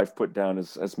that's who I've put down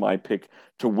as my pick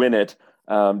to win it.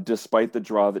 Despite the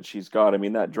draw that she's got. I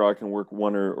mean, that draw can work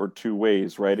one or two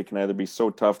ways, right? It can either be so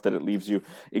tough that it leaves you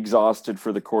exhausted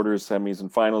for the quarters, semis,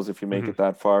 and finals if you make it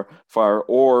that far,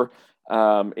 or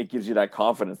it gives you that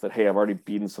confidence that, hey, I've already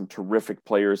beaten some terrific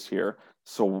players here.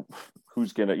 So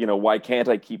who's going to, why can't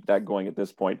I keep that going at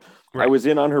this point? Right. I was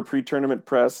in on her pre-tournament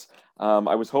press.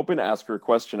 I was hoping to ask her a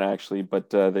question, actually, but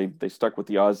they stuck with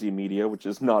the Aussie media, which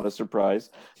is not a surprise.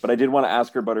 But I did want to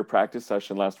ask her about her practice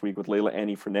session last week with Leila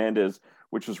Annie Fernandez,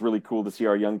 which was really cool to see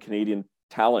our young Canadian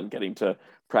talent getting to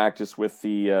practice with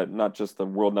the not just the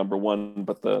world number 1,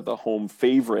 but the home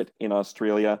favorite in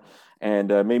Australia. And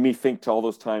made me think to all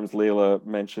those times Leila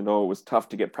mentioned, it was tough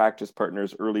to get practice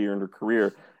partners earlier in her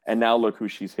career. and now look who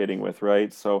she's hitting with,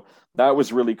 right? So that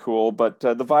was really cool. But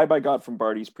the vibe I got from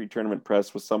Barty's pre-tournament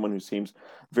press was someone who seems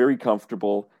very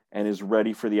comfortable and is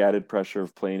ready for the added pressure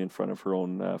of playing in front of her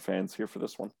own fans here for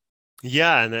this one.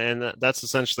 Yeah, and that's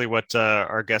essentially what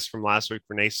our guest from last week,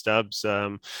 Renee Stubbs,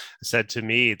 said to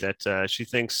me, that she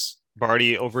thinks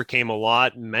Barty overcame a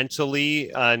lot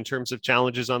mentally in terms of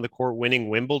challenges on the court, winning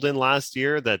Wimbledon last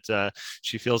year, that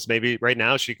she feels maybe right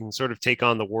now she can sort of take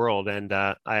on the world. And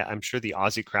I'm sure the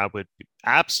Aussie crowd would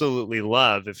absolutely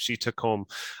love if she took home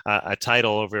a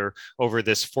title over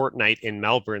this fortnight in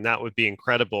Melbourne. That would be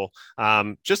incredible.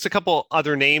 Just a couple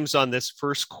other names on this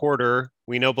first quarter.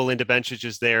 We know Belinda Bencic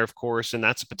is there, of course, and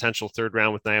that's a potential third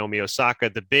round with Naomi Osaka.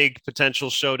 The big potential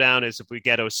showdown is if we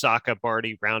get Osaka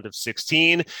Barty round of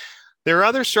 16. There are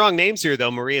other strong names here,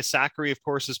 though. Maria Sakkari, of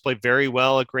course, has played very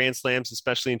well at Grand Slams,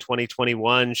 especially in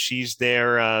 2021. She's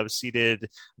there, seated, I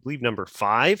believe, number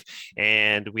 5.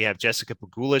 And we have Jessica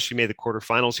Pegula. She made the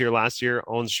quarterfinals here last year.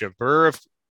 Ons Jabeur, of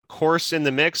course, in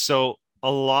the mix. So a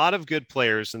lot of good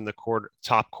players in the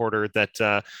top quarter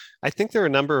that I think there are a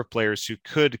number of players who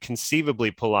could conceivably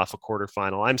pull off a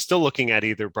quarterfinal. I'm still looking at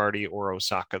either Barty or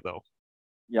Osaka, though.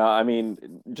 Yeah, I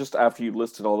mean, just after you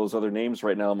listed all those other names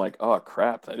right now, I'm like, oh,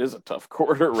 crap, that is a tough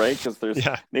quarter, right? Because there's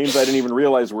names I didn't even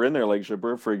realize were in there, like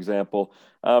Jabeur, for example.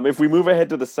 If we move ahead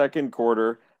to the second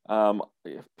quarter, Paula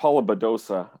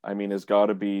Badosa, I mean, has got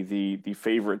to be the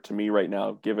favorite to me right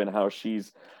now, given how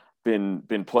she's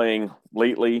been playing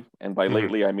lately. And by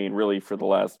lately, I mean really for the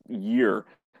last year.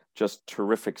 Just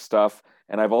terrific stuff.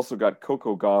 And I've also got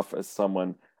Coco Gauff as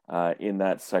someone in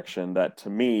that section that, to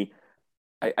me,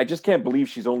 I just can't believe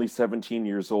she's only 17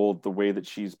 years old, the way that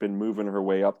she's been moving her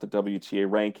way up the WTA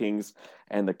rankings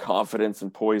and the confidence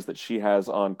and poise that she has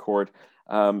on court.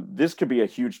 This could be a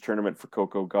huge tournament for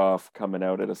Coco Gauff coming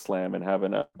out at a slam and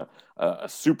having a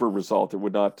super result. It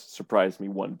would not surprise me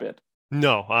one bit.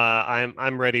 No,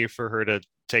 I'm ready for her to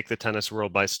take the tennis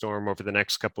world by storm over the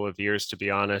next couple of years. To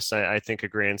be honest, I think a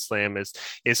Grand Slam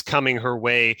is coming her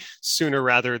way sooner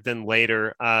rather than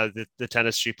later. The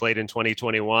tennis she played in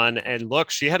 2021, and look,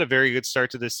 she had a very good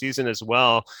start to this season as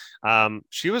well.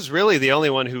 She was really the only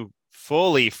one who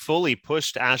fully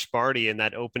pushed Ash Barty in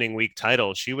that opening week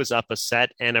title. She was up a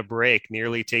set and a break,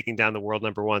 nearly taking down the world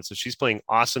number 1. So she's playing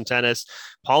awesome tennis.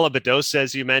 Paula Badosa,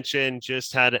 as you mentioned,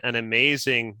 just had an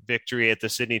amazing victory at the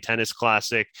Sydney Tennis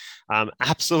Classic.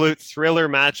 Absolute thriller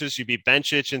matches. She beat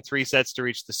Bencic in 3 sets to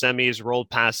reach the semis,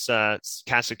 rolled past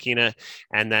Kasatkina,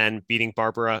 and then beating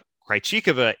Barbara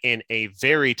Krejcikova in a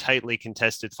very tightly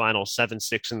contested final,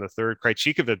 7-6 in the third.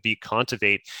 Krejcikova beat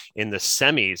Kontaveit in the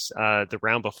semis the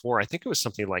round before. I think it was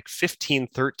something like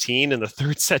 15-13 in the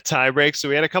third set tiebreak. So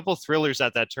we had a couple of thrillers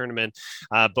at that tournament.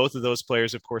 Both of those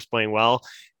players, of course, playing well.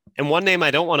 And one name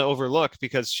I don't want to overlook,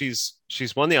 because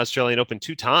she's won the Australian Open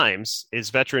 2 times,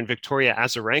 is veteran Victoria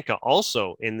Azarenka,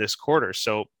 also in this quarter.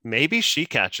 So maybe she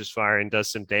catches fire and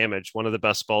does some damage. One of the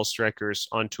best ball strikers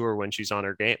on tour when she's on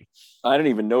her game. I didn't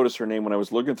even notice her name when I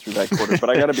was looking through that quarter, but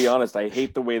I got to be honest, I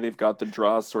hate the way they've got the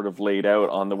draws sort of laid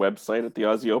out on the website at the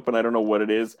Aussie Open. I don't know what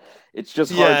it is. It's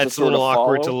just hard to it's a little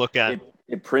awkward to look at.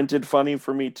 It printed funny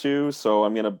for me too, so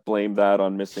I'm going to blame that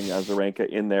on missing Azarenka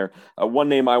in there. One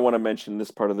name I want to mention in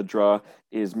this part of the draw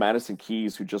is Madison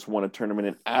Keys, who just won a tournament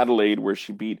in Adelaide where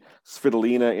she beat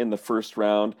Svitolina in the first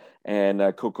round and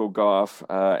Coco Gauff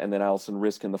and then Alison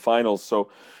Risk in the finals.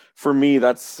 So for me,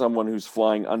 that's someone who's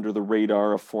flying under the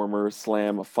radar, a former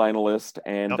Slam finalist,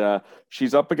 and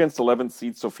she's up against 11th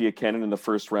seed Sophia Kenin in the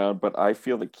first round, but I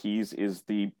feel that Keys is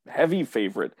the heavy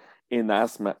favorite in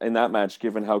that match,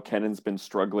 given how Kenin's been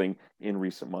struggling in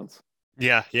recent months.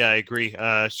 Yeah, I agree.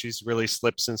 She's really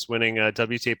slipped since winning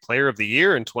WTA Player of the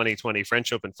Year in 2020,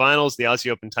 French Open Finals, the Aussie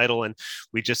Open title, and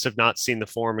we just have not seen the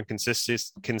form and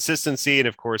consistency, and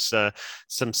of course,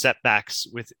 some setbacks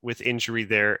with injury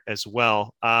there as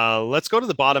well. Let's go to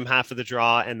the bottom half of the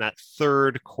draw and that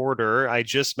third quarter. I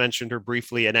just mentioned her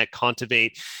briefly. Anett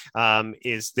Kontaveit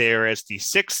is there as the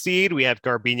 6th seed. We have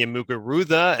Garbiñe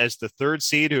Muguruza as the 3rd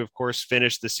seed, who of course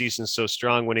finished the season so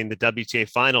strong, winning the WTA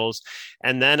Finals,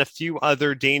 and then a few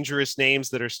other dangerous names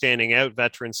that are standing out.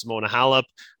 Veteran Simona Halep,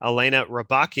 Elena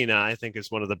Rybakina, I think, is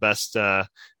one of the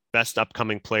best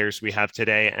upcoming players we have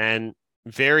today. And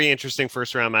very interesting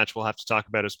first round match we'll have to talk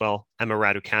about as well. Emma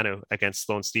Raducanu against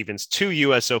Sloane Stephens, 2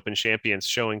 U.S. Open champions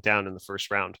showing down in the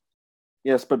first round.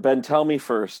 Yes, but Ben, tell me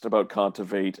first about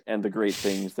Kontaveit and the great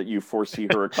things that you foresee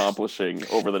her accomplishing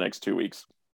over the next 2 weeks.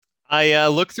 I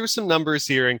looked through some numbers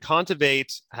here, and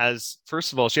Kontaveit has,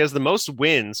 first of all, she has the most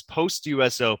wins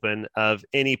post-U.S. Open of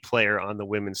any player on the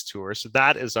women's tour. So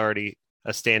that is already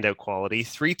a standout quality,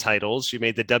 3 titles. She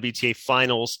made the WTA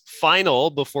finals final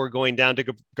before going down to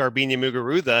Garbiñe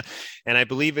Muguruza. And I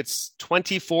believe it's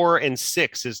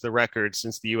 24-6 is the record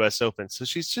since the US Open. So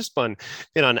she's just been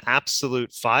on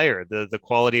absolute fire, the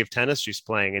quality of tennis she's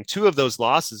playing. And 2 of those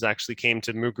losses actually came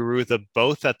to Muguruza,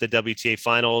 both at the WTA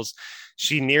finals.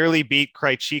 She nearly beat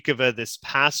Krejcikova this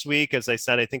past week. As I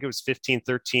said, I think it was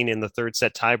 15-13 in the third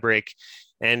set tiebreak.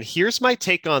 And here's my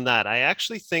take on that. I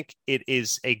actually think it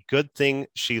is a good thing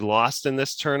she lost in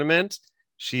this tournament.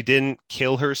 She didn't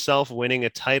kill herself winning a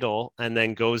title and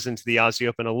then goes into the Aussie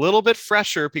Open a little bit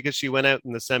fresher because she went out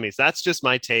in the semis. That's just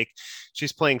my take.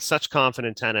 She's playing such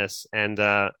confident tennis, and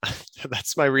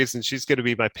that's my reason she's going to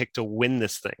be my pick to win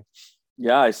this thing.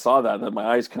 Yeah, I saw that my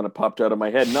eyes kind of popped out of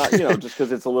my head. Not, just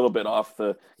because it's a little bit off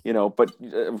the, but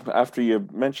after you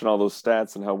mention all those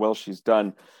stats and how well she's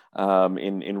done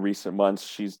in recent months,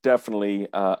 she's definitely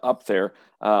up there.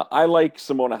 I like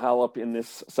Simona Halep in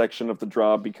this section of the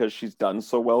draw because she's done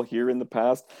so well here in the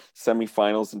past.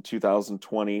 Semifinals in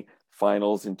 2020,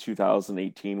 finals in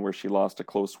 2018, where she lost a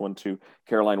close one to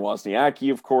Caroline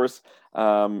Wozniacki, of course.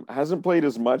 Hasn't played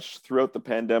as much throughout the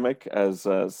pandemic as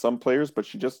some players, but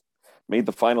she just made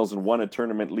the finals and won a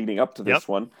tournament leading up to this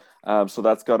one. So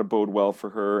that's got to bode well for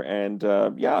her. And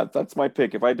that's my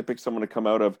pick. If I had to pick someone to come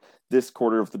out of this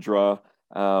quarter of the draw,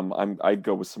 I'd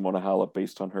go with Simona Halep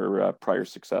based on her prior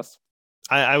success.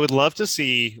 I would love to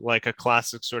see like a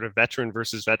classic sort of veteran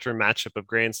versus veteran matchup of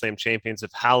Grand Slam champions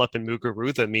if Halep and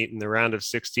Muguruza meet in the round of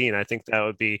 16. I think that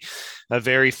would be a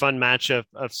very fun matchup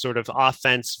of sort of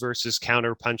offense versus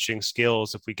counter punching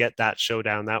skills. If we get that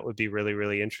showdown, that would be really,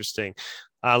 really interesting.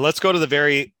 Let's go to the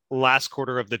very last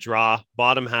quarter of the draw,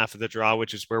 bottom half of the draw,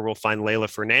 which is where we'll find Leylah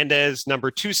Fernandez, number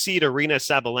 2 seed, Aryna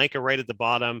Sabalenka right at the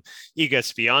bottom, Iga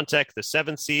Swiatek, the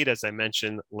 7th seed, as I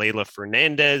mentioned,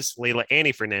 Leylah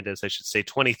Annie Fernandez, I should say,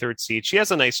 23rd seed. She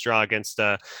has a nice draw against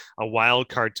a wild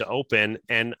card to open,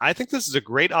 and I think this is a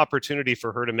great opportunity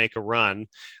for her to make a run,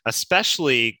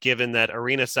 especially given that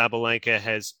Aryna Sabalenka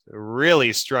has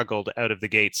really struggled out of the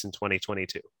gates in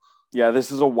 2022. Yeah,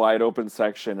 this is a wide open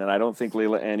section, and I don't think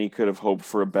Leylah Annie could have hoped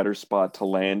for a better spot to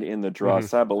land in the draw.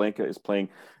 Sabalenka is playing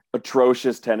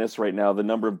atrocious tennis right now. The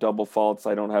number of double faults,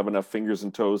 I don't have enough fingers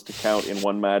and toes to count in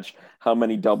one match how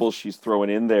many doubles she's throwing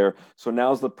in there. So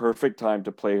now's the perfect time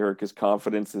to play her because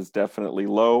confidence is definitely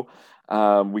low.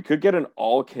 We could get an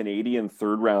all-Canadian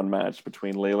third-round match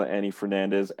between Leylah Annie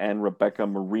Fernandez and Rebecca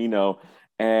Marino,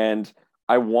 and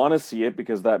I want to see it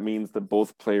because that means that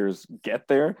both players get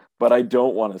there, but I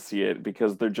don't want to see it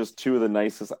because they're just 2 of the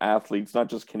nicest athletes, not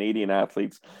just Canadian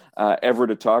athletes, ever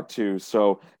to talk to.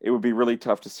 So it would be really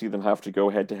tough to see them have to go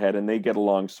head to head, and they get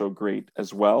along so great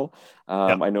as well.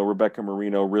 I know Rebecca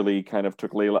Marino really kind of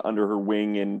took Leylah under her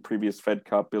wing in previous Fed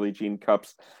Cup, Billie Jean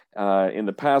Cups in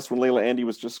the past when Leylah Annie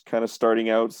was just kind of starting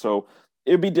out. So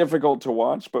it'd be difficult to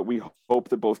watch, but we hope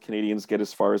that both Canadians get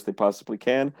as far as they possibly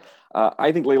can.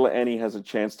 I think Leylah Annie has a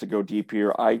chance to go deep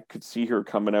here. I could see her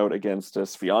coming out against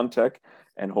Swiatek,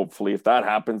 and hopefully if that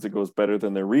happens, it goes better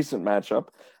than their recent matchup.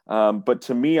 But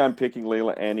to me, I'm picking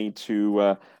Leylah Annie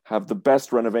to have the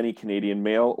best run of any Canadian,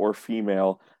 male or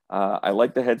female. I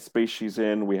like the headspace she's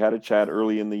in. We had a chat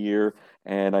early in the year,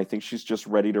 and I think she's just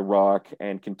ready to rock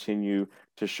and continue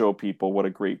to show people what a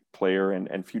great player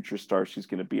and future star she's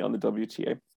going to be on the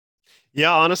WTA.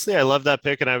 Yeah, honestly, I love that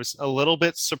pick. And I was a little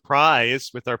bit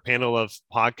surprised with our panel of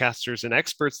podcasters and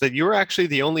experts that you were actually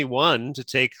the only one to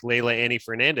take Leylah Annie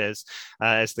Fernandez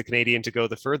as the Canadian to go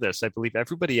the furthest. I believe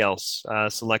everybody else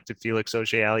selected Felix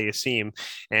Auger-Aliassime.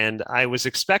 And I was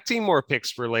expecting more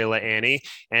picks for Leylah Annie.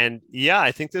 And yeah,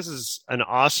 I think this is an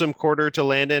awesome quarter to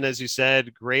land in. As you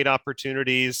said, great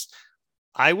opportunities.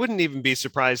 I wouldn't even be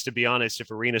surprised, to be honest, if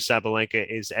Aryna Sabalenka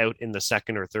is out in the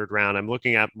second or third round. I'm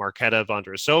looking at Marketa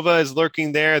Vondrousova is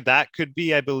lurking there. That could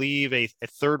be, I believe, a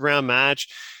third round match.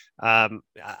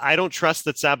 I don't trust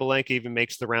that Sabalenka even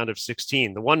makes the round of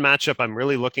 16. The one matchup I'm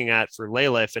really looking at for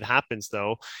Leylah, if it happens,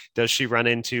 though, does she run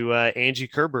into Angie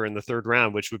Kerber in the third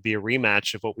round, which would be a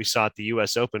rematch of what we saw at the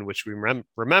U.S. Open, which we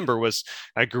remember was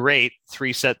a great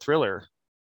 3-set thriller.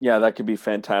 Yeah, that could be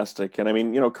fantastic. And I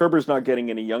mean, Kerber's not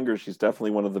getting any younger. She's definitely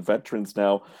one of the veterans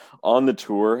now on the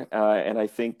tour. And I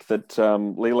think that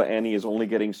Leylah Annie is only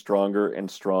getting stronger and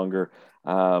stronger.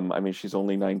 I mean, she's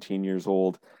only 19 years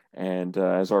old and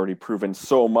has already proven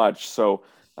so much. So,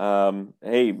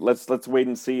 hey, let's wait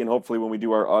and see. And hopefully when we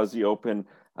do our Aussie Open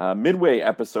midway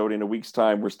episode in a week's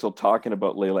time, we're still talking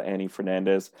about Leylah Annie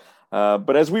Fernandez.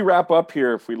 But as we wrap up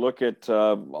here, if we look at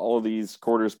all of these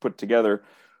quarters put together,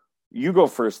 you go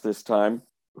first this time.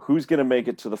 Who's going to make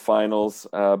it to the finals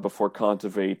before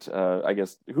Kontaveit? I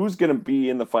guess who's going to be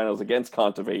in the finals against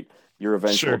Kontaveit your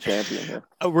eventual Sure. champion here.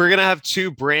 We're going to have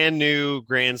two brand new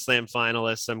Grand Slam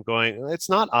finalists. It's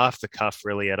not off the cuff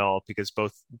really at all because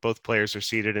both players are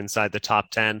seated inside the top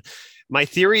 10. My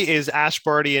theory is Ash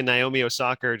Barty and Naomi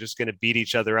Osaka are just going to beat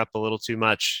each other up a little too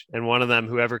much. And one of them,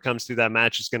 whoever comes through that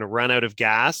match, is going to run out of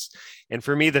gas. And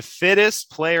for me, the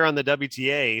fittest player on the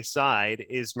WTA side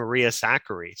is Maria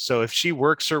Sakkari. So if she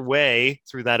works her way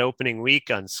through that opening week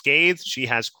unscathed, she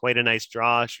has quite a nice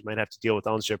draw. She might have to deal with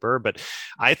Ons Jabeur, but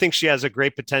I think she has a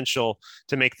great potential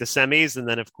to make the semis. And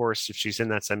then, of course, if she's in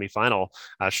that semifinal,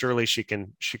 surely she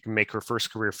can make her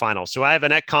first career final. So I have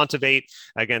Anett Kontaveit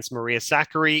against Maria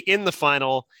Sakkari in the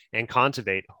final, and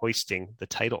Kontaveit hoisting the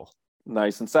title.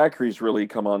 Nice. And Sakkari's really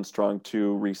come on strong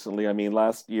too recently. I mean,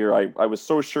 last year I was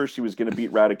so sure she was going to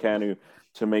beat Raducanu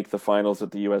to make the finals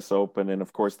at the U.S. Open. And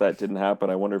of course that didn't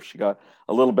happen. I wonder if she got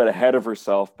a little bit ahead of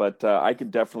herself, but I could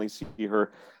definitely see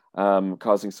her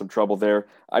causing some trouble there.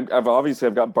 I've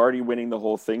got Barty winning the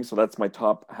whole thing. So that's my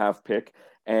top half pick.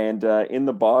 And in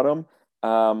the bottom,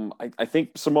 I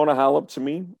think Simona Halep to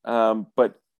me,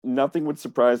 but nothing would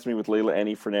surprise me with Leylah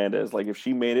Annie Fernandez. Like if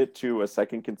she made it to a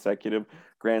second consecutive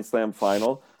Grand Slam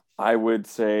final, I would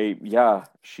say, yeah,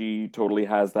 she totally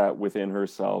has that within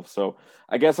herself. So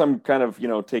I guess I'm kind of,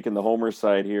 taking the homer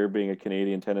side here, being a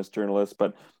Canadian tennis journalist,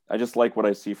 but I just like what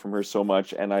I see from her so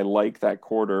much. And I like that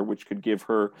quarter, which could give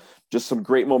her just some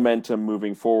great momentum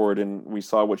moving forward. And we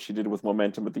saw what she did with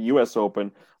momentum at the US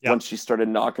Open. Yep. Once she started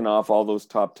knocking off all those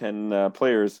top 10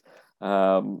 players.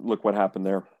 Look what happened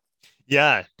there.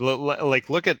 Yeah,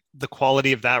 look at the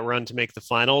quality of that run to make the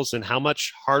finals and how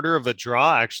much harder of a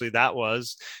draw actually that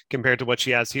was compared to what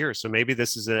she has here. So maybe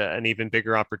this is an even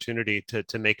bigger opportunity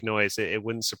to make noise. It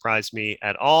wouldn't surprise me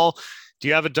at all. Do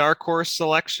you have a dark horse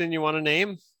selection you want to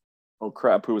name? Oh,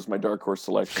 crap. Who was my dark horse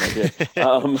selection? I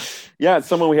did. Yeah, it's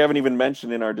someone we haven't even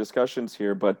mentioned in our discussions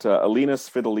here, but Alina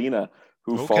Svitolina,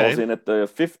 who falls in at the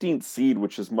 15th seed,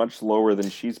 which is much lower than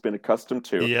she's been accustomed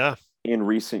to in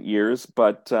recent years.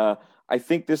 But I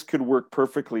think this could work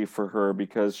perfectly for her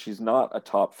because she's not a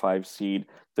top 5 seed.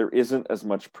 There isn't as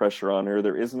much pressure on her.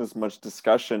 There isn't as much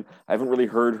discussion. I haven't really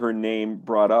heard her name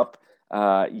brought up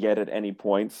yet at any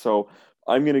point. So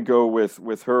I'm going to go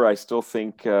with her. I still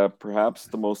think perhaps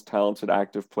the most talented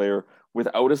active player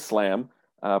without a slam,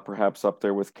 perhaps up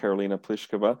there with Karolina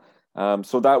Pliskova.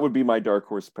 So that would be my dark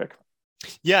horse pick.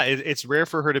 Yeah, it's rare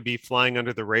for her to be flying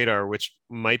under the radar, which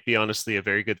might be honestly a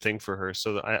very good thing for her.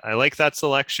 So I like that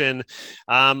selection.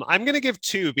 I'm going to give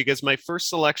 2 because my first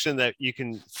selection that you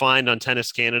can find on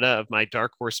Tennis Canada of my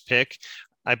dark horse pick,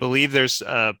 I believe there's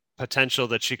a potential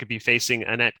that she could be facing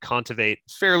Anett Kontaveit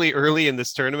fairly early in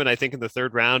this tournament. I think in the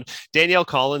 3rd round. Danielle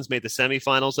Collins made the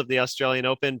semifinals of the Australian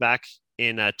Open back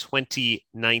in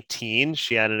 2019.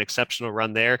 She had an exceptional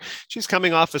run there. She's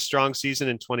coming off a strong season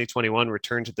in 2021,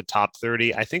 returned to the top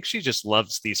 30. I think she just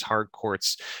loves these hard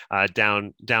courts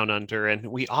down under. And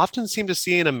we often seem to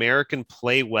see an American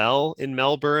play well in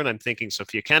Melbourne. I'm thinking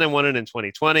Sofia Kenin won it in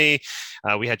 2020.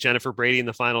 We had Jennifer Brady in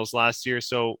the finals last year.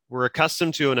 So we're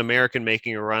accustomed to an American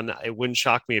making a run. It wouldn't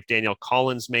shock me if Danielle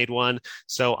Collins made one.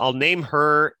 So I'll name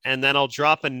her and then I'll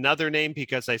drop another name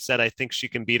because I said I think she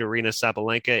can beat Aryna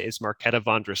Sabalenka is Marketa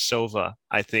Vondrousova.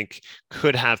 I think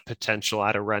could have potential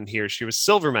at a run here. She was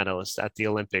silver medalist at the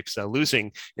Olympics,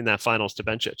 losing in that finals to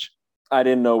Bencic. I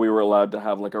didn't know we were allowed to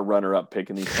have like a runner-up pick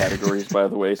in these categories, by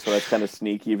the way. So that's kind of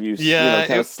sneaky of you,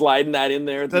 kind of sliding that in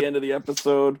there at the end of the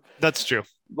episode. That's true.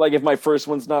 Like if my first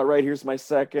one's not right, here's my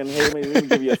second. Hey, maybe we can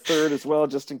give you a third as well,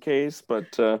 just in case.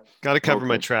 But got to cover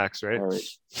my tracks, right? All right.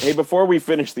 Hey, before we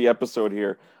finish the episode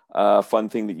here, fun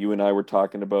thing that you and I were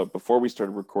talking about before we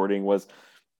started recording was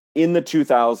in the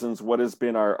 2000s, what has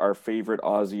been our favorite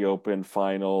Aussie Open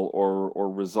final or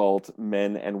result,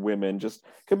 men and women? Just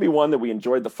could be one that we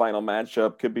enjoyed the final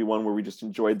matchup, could be one where we just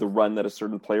enjoyed the run that a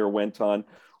certain player went on.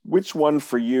 Which one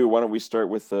for you? Why don't we start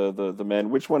with the men?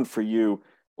 Which one for you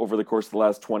over the course of the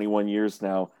last 21 years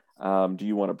now do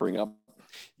you want to bring up?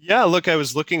 Yeah, look, I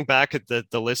was looking back at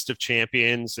the list of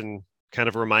champions and kind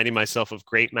of reminding myself of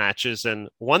great matches. And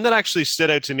one that actually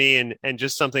stood out to me and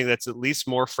just something that's at least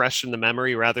more fresh in the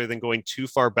memory rather than going too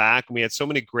far back. And we had so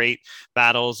many great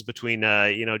battles between,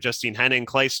 Justine Henin,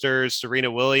 Clijsters, Serena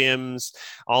Williams,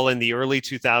 all in the early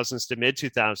 2000s to mid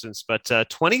 2000s. But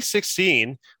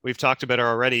 2016, we've talked about her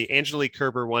already. Angelique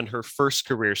Kerber won her first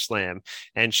career slam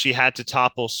and she had to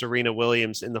topple Serena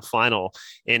Williams in the final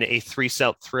in a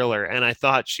 3-set thriller. And I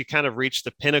thought she kind of reached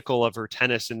the pinnacle of her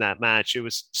tennis in that match. It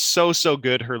was so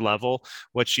good, her level,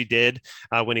 what she did,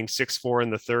 winning 6-4 in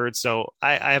the third. So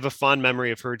I have a fond memory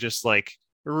of her just like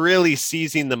really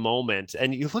seizing the moment.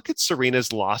 And you look at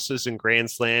Serena's losses in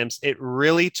Grand Slams, it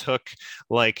really took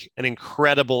like an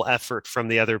incredible effort from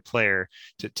the other player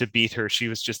to beat her. She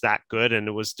was just that good, and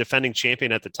it was defending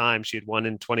champion at the time. She had won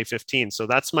in 2015. So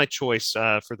that's my choice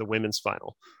for the women's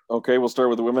final. Okay, we'll start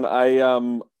with the women.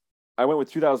 I went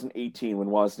with 2018 when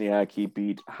Wozniacki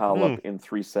beat Halep in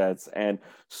 3 sets, and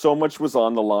so much was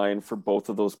on the line for both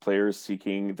of those players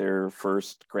seeking their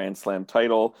first Grand Slam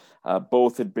title.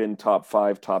 Both had been top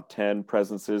 5, top 10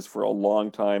 presences for a long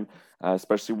time,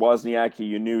 especially Wozniacki.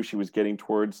 You knew she was getting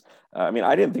towards, I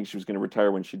didn't think she was going to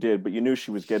retire when she did, but you knew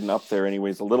she was getting up there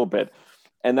anyways a little bit.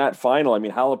 And that final,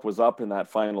 Halep was up in that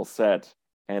final set,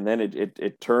 and then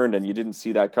it turned, and you didn't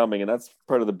see that coming. And that's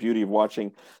part of the beauty of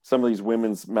watching some of these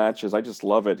women's matches. I just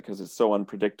love it because it's so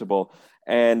unpredictable.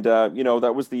 And,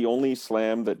 that was the only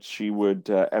slam that she would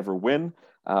ever win,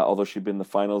 although she'd been in the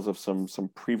finals of some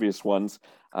previous ones.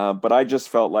 But I just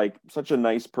felt like such a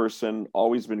nice person,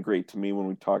 always been great to me when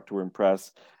we talked to her in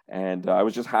press. And I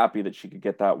was just happy that she could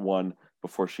get that one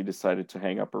before she decided to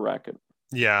hang up her racket.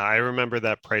 Yeah, I remember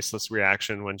that priceless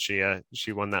reaction when she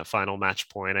won that final match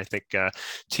point. I think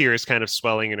tears kind of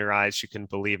swelling in her eyes. She couldn't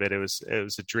believe it. It was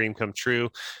a dream come true.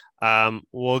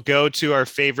 We'll go to our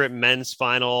favorite men's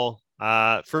final.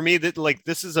 For me,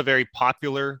 this is a very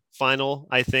popular final,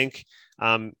 I think.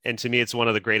 And to me, it's one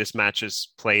of the greatest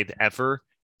matches played ever.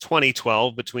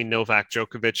 2012 between Novak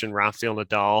Djokovic and Rafael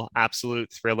Nadal,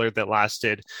 absolute thriller that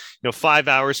lasted, 5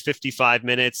 hours, 55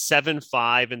 minutes,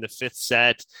 7-5 in the 5th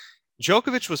set.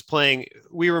 Djokovic was playing,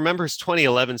 we remember his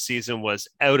 2011 season was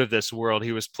out of this world.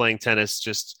 He was playing tennis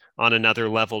just on another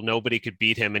level. Nobody could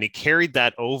beat him. And he carried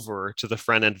that over to the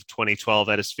front end of 2012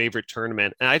 at his favorite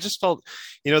tournament. And I just felt,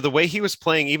 the way he was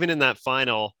playing, even in that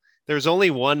final, there's only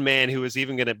one man who was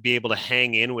even going to be able to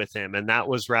hang in with him, and that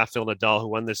was Rafael Nadal, who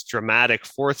won this dramatic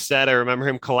 4th set. I remember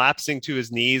him collapsing to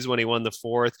his knees when he won the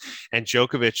 4th, and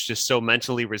Djokovic just so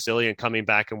mentally resilient coming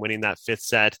back and winning that 5th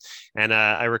set. And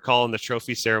I recall in the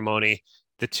trophy ceremony,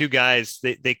 the two guys,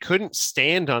 they couldn't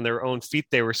stand on their own feet.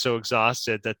 They were so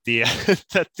exhausted that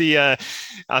the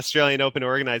Australian Open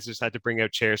organizers had to bring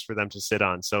out chairs for them to sit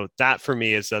on. So that for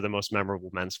me is the most memorable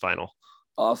men's final.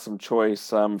 Awesome choice.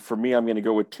 For me, I'm going to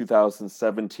go with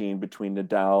 2017 between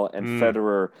Nadal and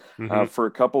Federer for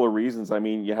a couple of reasons.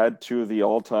 You had two of the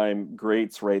all-time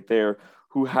greats right there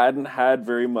who hadn't had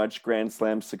very much Grand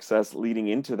Slam success leading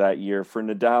into that year. For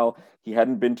Nadal, he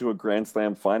hadn't been to a Grand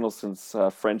Slam final since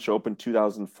French Open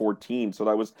 2014. So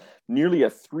that was nearly a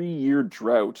 3-year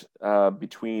drought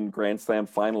between Grand Slam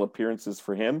final appearances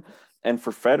for him. And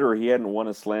for Federer, he hadn't won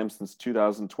a slam since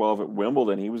 2012 at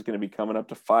Wimbledon. He was going to be coming up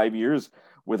to 5 years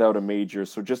without a major.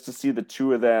 So just to see the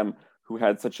two of them who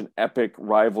had such an epic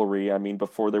rivalry,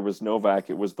 before there was Novak,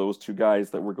 it was those two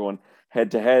guys that were going head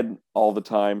to head all the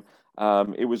time.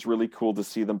 It was really cool to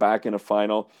see them back in a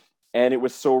final. And it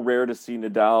was so rare to see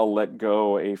Nadal let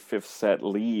go a 5th set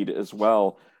lead as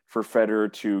well, for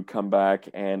Federer to come back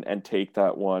and take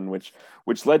that one, which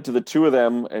led to the two of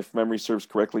them, if memory serves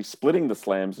correctly, splitting the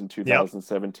slams in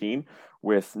 2017,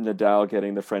 with Nadal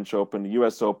getting the French Open, the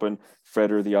US Open,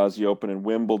 Federer the Aussie Open, and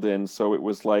Wimbledon. So it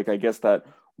was like, I guess, that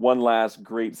one last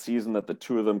great season that the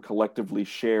two of them collectively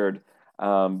shared.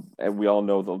 And we all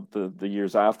know the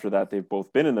years after that, they've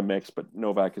both been in the mix, but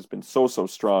Novak has been so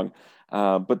strong.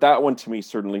 But that one to me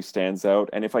certainly stands out.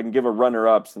 And if I can give a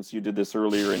runner-up, since you did this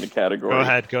earlier in the category.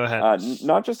 Go ahead.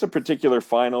 Not just a particular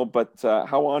final, but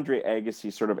how Andre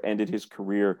Agassi sort of ended his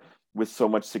career with so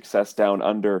much success down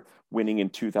under, winning in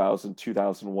 2000,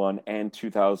 2001, and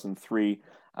 2003.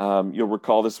 You'll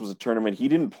recall this was a tournament he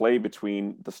didn't play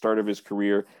between the start of his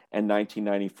career and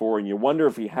 1994. And you wonder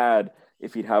if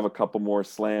he'd have a couple more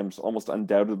slams. Almost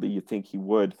undoubtedly, you think he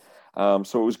would.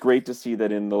 So it was great to see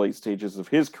that in the late stages of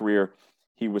his career,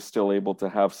 he was still able to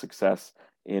have success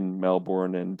in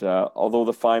Melbourne. And although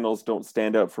the finals don't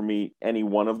stand out for me, any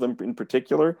one of them in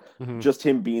particular, just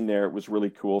him being there, it was really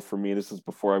cool for me. This is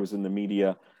before I was in the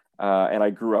media, and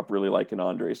I grew up really liking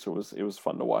Andre, so it was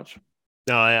fun to watch.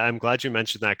 No, I'm glad you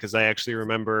mentioned that, because I actually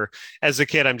remember as a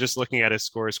kid, I'm just looking at his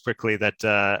scores quickly,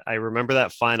 that I remember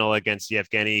that final against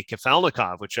Yevgeny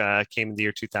Kafelnikov, which came in the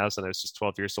year 2000. I was just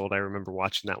 12 years old. I remember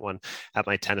watching that one at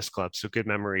my tennis club. So good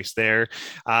memories there.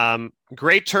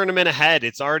 Great tournament ahead.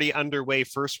 It's already underway.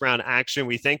 First round action.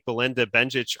 We thank Belinda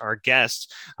Bencic, our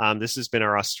guest. This has been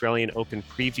our Australian Open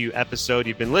preview episode.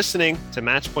 You've been listening to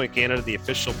Matchpoint Canada, the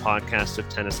official podcast of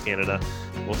Tennis Canada.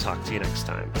 We'll talk to you next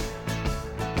time.